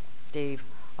 Sandy, Steve,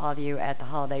 all of you at the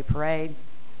holiday parade.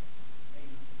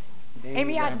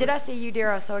 Amy, did I see you,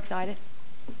 dear? I was so excited.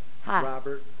 Hi.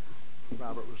 Robert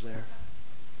was there.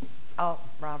 Oh,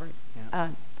 Robert.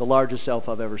 Yeah. The largest elf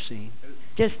I've ever seen.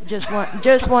 Just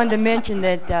wanted to mention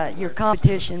that your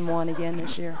competition won again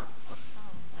this year.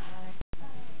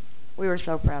 We were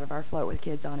so proud of our float with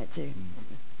kids on it too.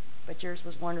 But yours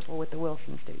was wonderful with the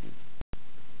Wilson students.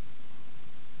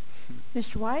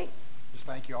 Mr. White? Just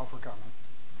thank you all for coming.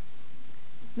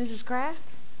 Mrs. Kraft?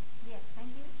 Yes, thank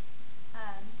you.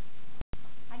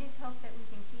 I just hope that we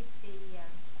can keep the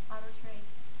auto trade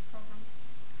program.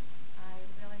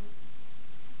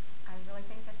 I really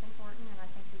think that's important, and I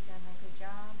think we've done a good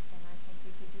job, and I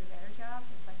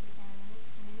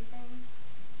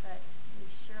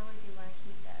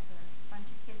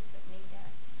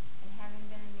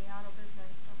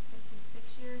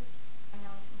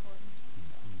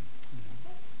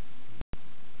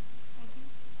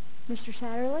Mr.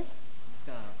 Satterley? Just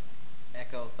gonna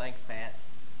echo, thanks, Pat,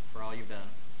 for all you've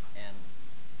done. And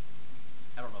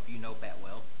I don't know if you know Pat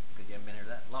well, because you haven't been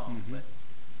here that long, Mhm. but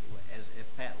if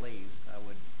Pat leaves, I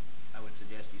would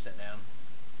suggest you sit down.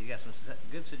 You got some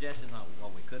good suggestions on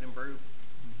what we could improve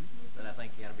that I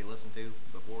think you ought to be listened to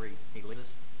before he leaves us.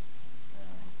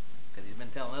 Because he's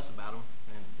been telling us about them,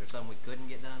 and there's some we couldn't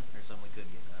get done, there's some we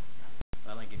could get done.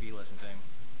 So I think if you listen to him,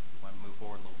 want to move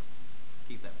forward, we'll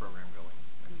keep that program going.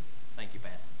 Thank you,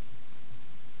 Pat.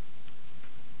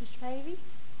 Mr. Pavey?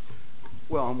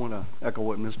 Well, I want to echo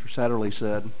what Mr. Satterley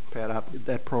said. Pat,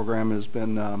 that program has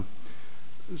been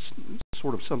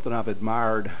sort of something I've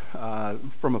admired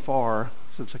from afar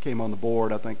since I came on the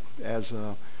board. I think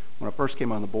when I first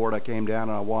came on the board, I came down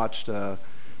and I watched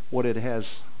what it has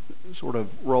sort of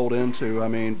rolled into. I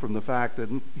mean, from the fact that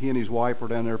he and his wife were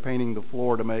down there painting the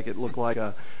floor to make it look like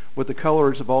with the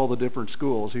colors of all the different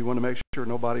schools. He wanted to make sure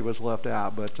nobody was left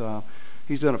out, but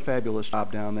he's done a fabulous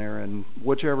job down there, and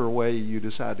whichever way you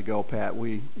decide to go, Pat,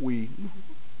 we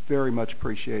very much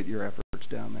appreciate your efforts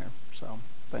down there. So,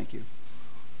 thank you.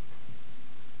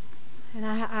 And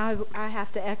I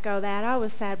have to echo that. I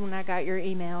was sad when I got your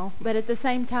email, but at the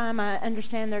same time, I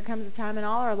understand there comes a time in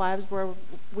all our lives where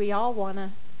we all want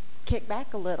to kick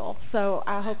back a little. So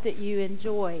I hope that you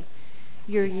enjoy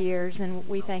your years, and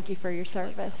we thank you for your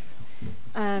service.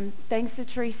 Thanks to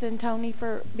Teresa and Tony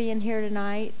for being here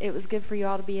tonight. It was good for you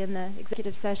all to be in the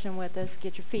executive session with us,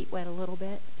 get your feet wet a little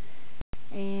bit.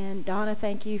 And Donna,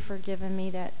 thank you for giving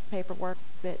me that paperwork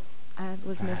that I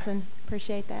was missing.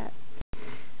 Appreciate that.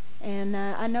 And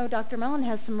I know Dr. Mellon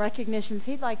has some recognitions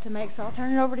he'd like to make, so I'll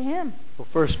turn it over to him. Well,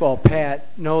 first of all,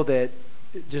 Pat, know that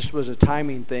it just was a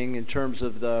timing thing in terms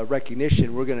of the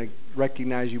recognition. We're going to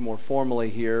recognize you more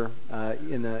formally here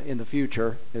in the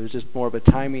future. It was just more of a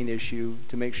timing issue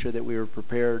to make sure that we were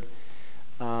prepared.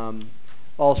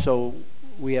 Also,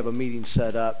 we have a meeting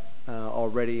set up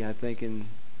already, I think,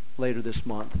 later this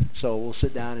month. So we'll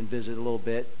sit down and visit a little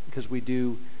bit because we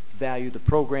do value the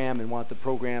program and want the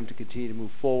program to continue to move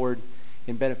forward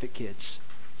and benefit kids.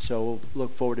 So we'll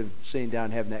look forward to sitting down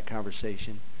and having that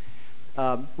conversation.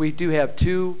 We do have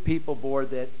two people aboard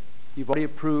that you've already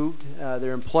approved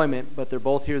their employment, but they're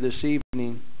both here this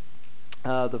evening.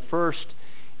 The first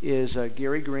is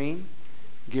Gary Green.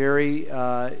 Gary,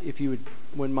 if you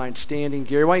wouldn't mind standing.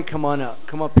 Gary, why don't you come on up?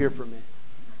 Come up here for a minute.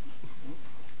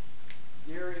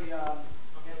 Gary,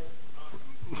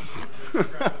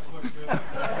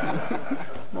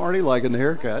 I'm already liking the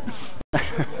haircut.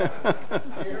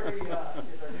 Gary is our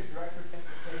new director of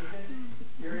transportation.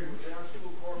 Gary was in our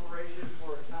school corporation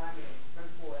for a time as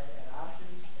principal at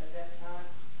Options at that time.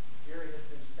 Gary has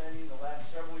been spending the last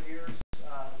several years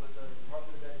with the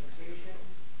Department of Education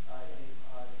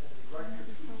as the director of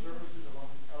student services,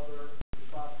 among other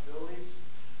responsibilities.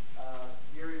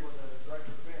 Gary was a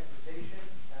director of transportation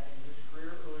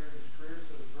earlier in his career,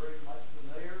 so he's very much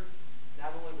familiar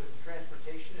not only with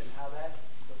transportation and how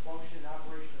the function and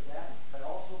operation of that, but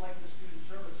also like the student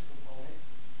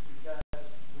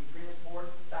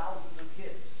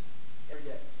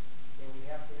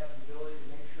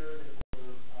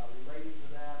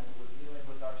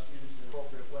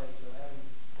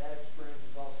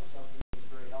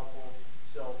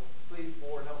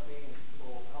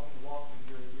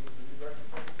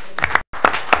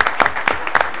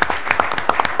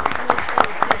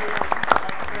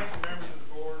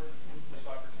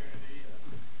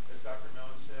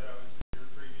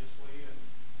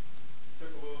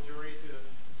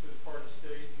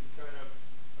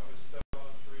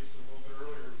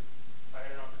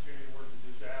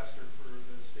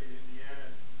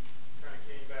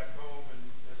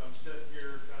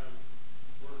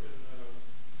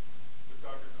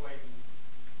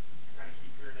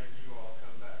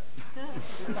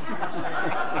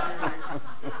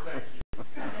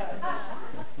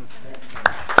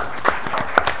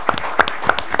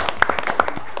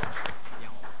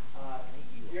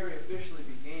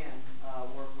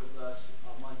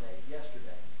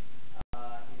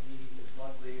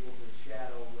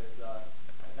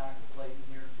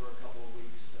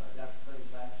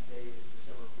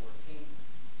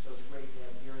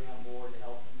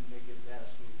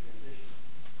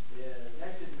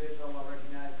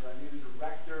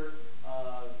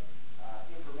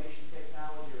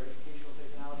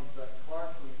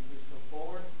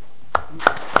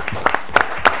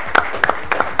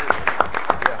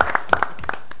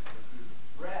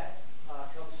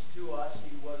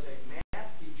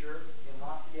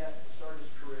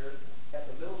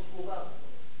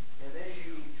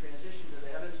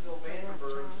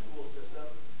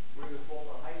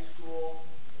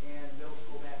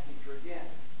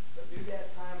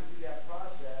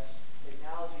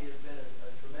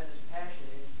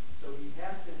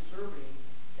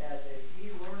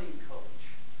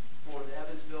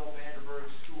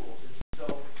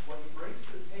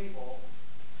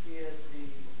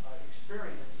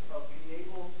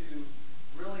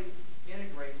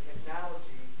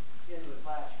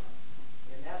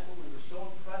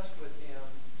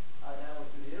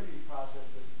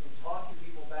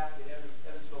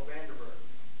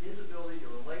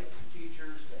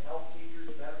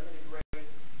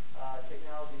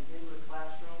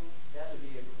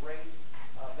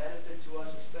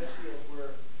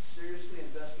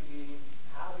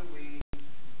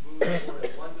sort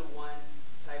of one-to-one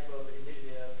type of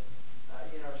initiative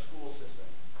in our school system.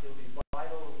 It'll be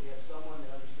vital that we have someone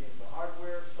that understands the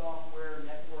hardware, software,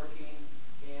 networking,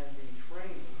 and the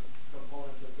training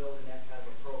components of building that kind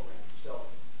of a program. So,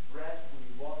 Brett, we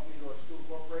welcome you to our school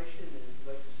corporation, and if you'd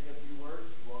like to say a few words,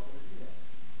 you're welcome to do that.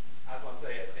 I just want to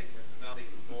say thank you, Mr. Mel, thank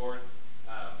you, board.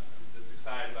 I'm just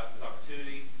excited about this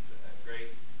opportunity. It's a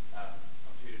great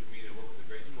opportunity for me to work with a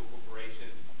great school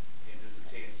corporation and just a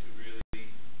chance to really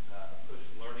push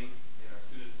learning in our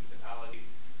students and technology.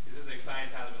 This is an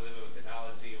exciting time to be living with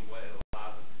technology and what it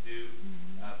allows us to do.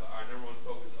 But our number one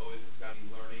focus always has got to be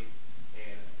learning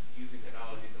and using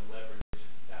technology to leverage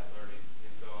that learning.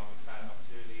 And so I'm excited about the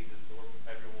opportunity just to work with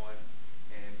everyone,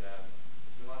 and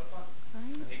it's been a lot of fun.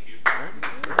 Right. Thank you.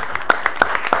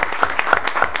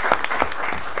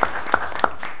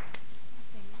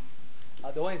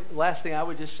 The only last thing I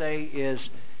would just say is,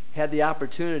 had the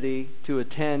opportunity to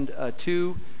attend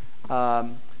two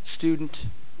student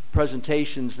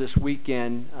presentations this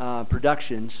weekend,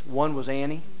 productions. One was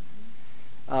Annie.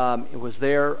 It was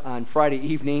there on Friday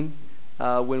evening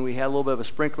when we had a little bit of a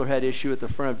sprinkler head issue at the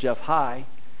front of Jeff High.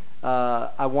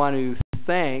 I want to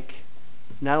thank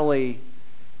not only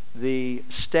the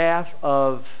staff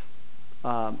of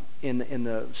in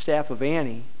the staff of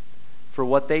Annie for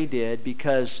what they did,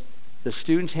 because the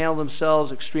students handled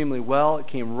themselves extremely well. It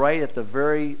came right at the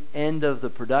very end of the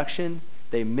production.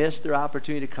 They missed their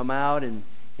opportunity to come out and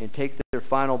take their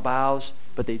final bows,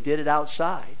 but they did it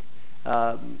outside.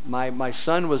 My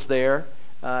son was there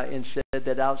and said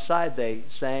that outside they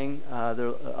sang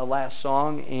a last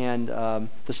song, and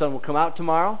The Sun Will Come Out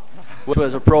Tomorrow, which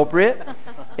was appropriate.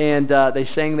 And they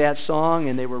sang that song,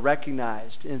 and they were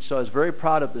recognized. And so I was very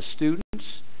proud of the students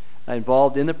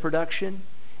involved in the production,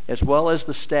 as well as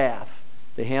the staff.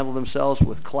 They handled themselves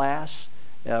with class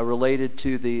related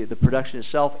to the production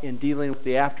itself in dealing with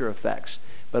the after effects.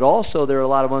 But also there are a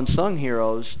lot of unsung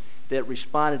heroes that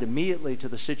responded immediately to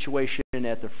the situation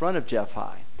at the front of Jeff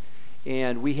High.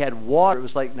 And we had water. It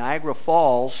was like Niagara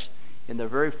Falls in the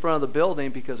very front of the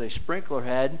building, because a sprinkler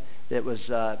head that was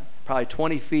probably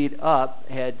 20 feet up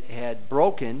had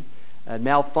broken,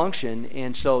 malfunctioned,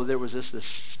 and so there was this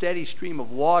steady stream of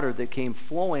water that came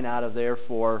flowing out of there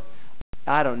for,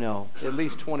 I don't know, at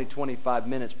least 20, 25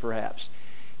 minutes perhaps.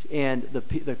 And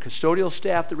the custodial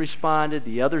staff that responded,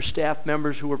 the other staff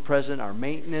members who were present, our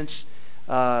maintenance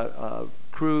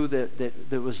crew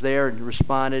that was there and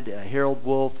responded, Harold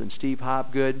Wolf and Steve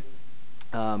Hopgood,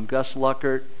 Gus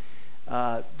Luckert,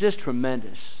 just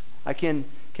tremendous. I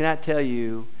cannot tell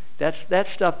you, that's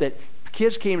stuff that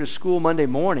kids came to school Monday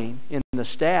morning in the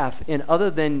staff, and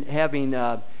other than having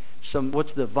some, what's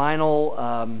the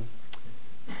vinyl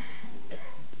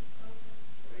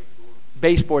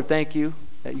baseboard, thank you.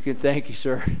 You can thank you,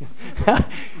 sir.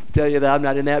 Tell you that I'm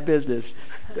not in that business.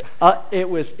 It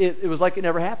was like it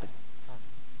never happened.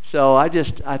 So I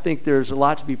think there's a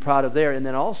lot to be proud of there. And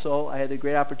then also I had the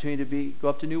great opportunity to go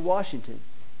up to New Washington,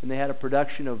 and they had a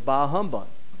production of Bah Humbug.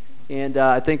 And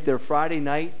I think their Friday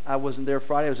night, I wasn't there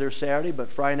Friday, I was there Saturday, but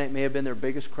Friday night may have been their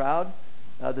biggest crowd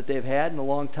that they've had in a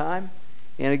long time.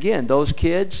 And again, those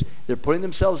kids, they're putting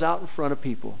themselves out in front of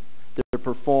people. They're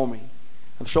performing.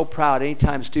 I'm so proud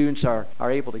anytime students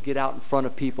are able to get out in front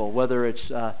of people, whether it's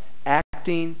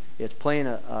acting, it's playing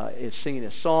it's singing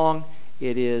a song,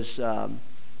 it is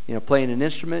playing an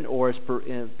instrument, or it's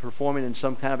performing in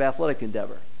some kind of athletic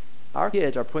endeavor. Our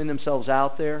kids are putting themselves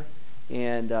out there,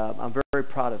 and I'm very, very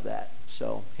proud of that.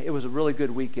 So it was a really good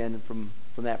weekend from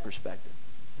that perspective.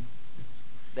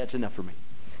 That's enough for me.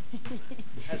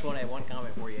 I just want to add one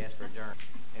comment before you ask for adjourn.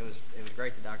 It was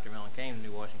great that Dr. Mellon came to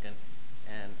New Washington,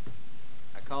 and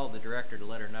I called the director to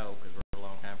let her know, because we're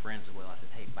longtime friends as well. I said,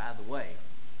 hey, by the way,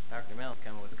 Dr. Mellon's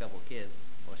coming with a couple of kids.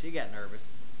 Well, she got nervous,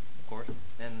 of course.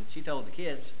 Then she told the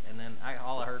kids, and then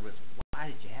all I heard was, why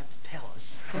did you have to tell us?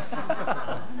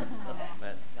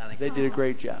 But I think they did a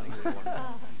great job.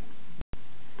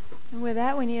 And with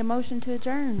that, we need a motion to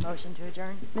adjourn. Motion to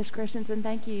adjourn. Ms. Christensen,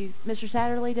 thank you. Mr.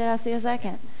 Satterley, did I see a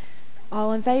second?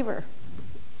 All in favor?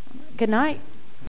 Good night.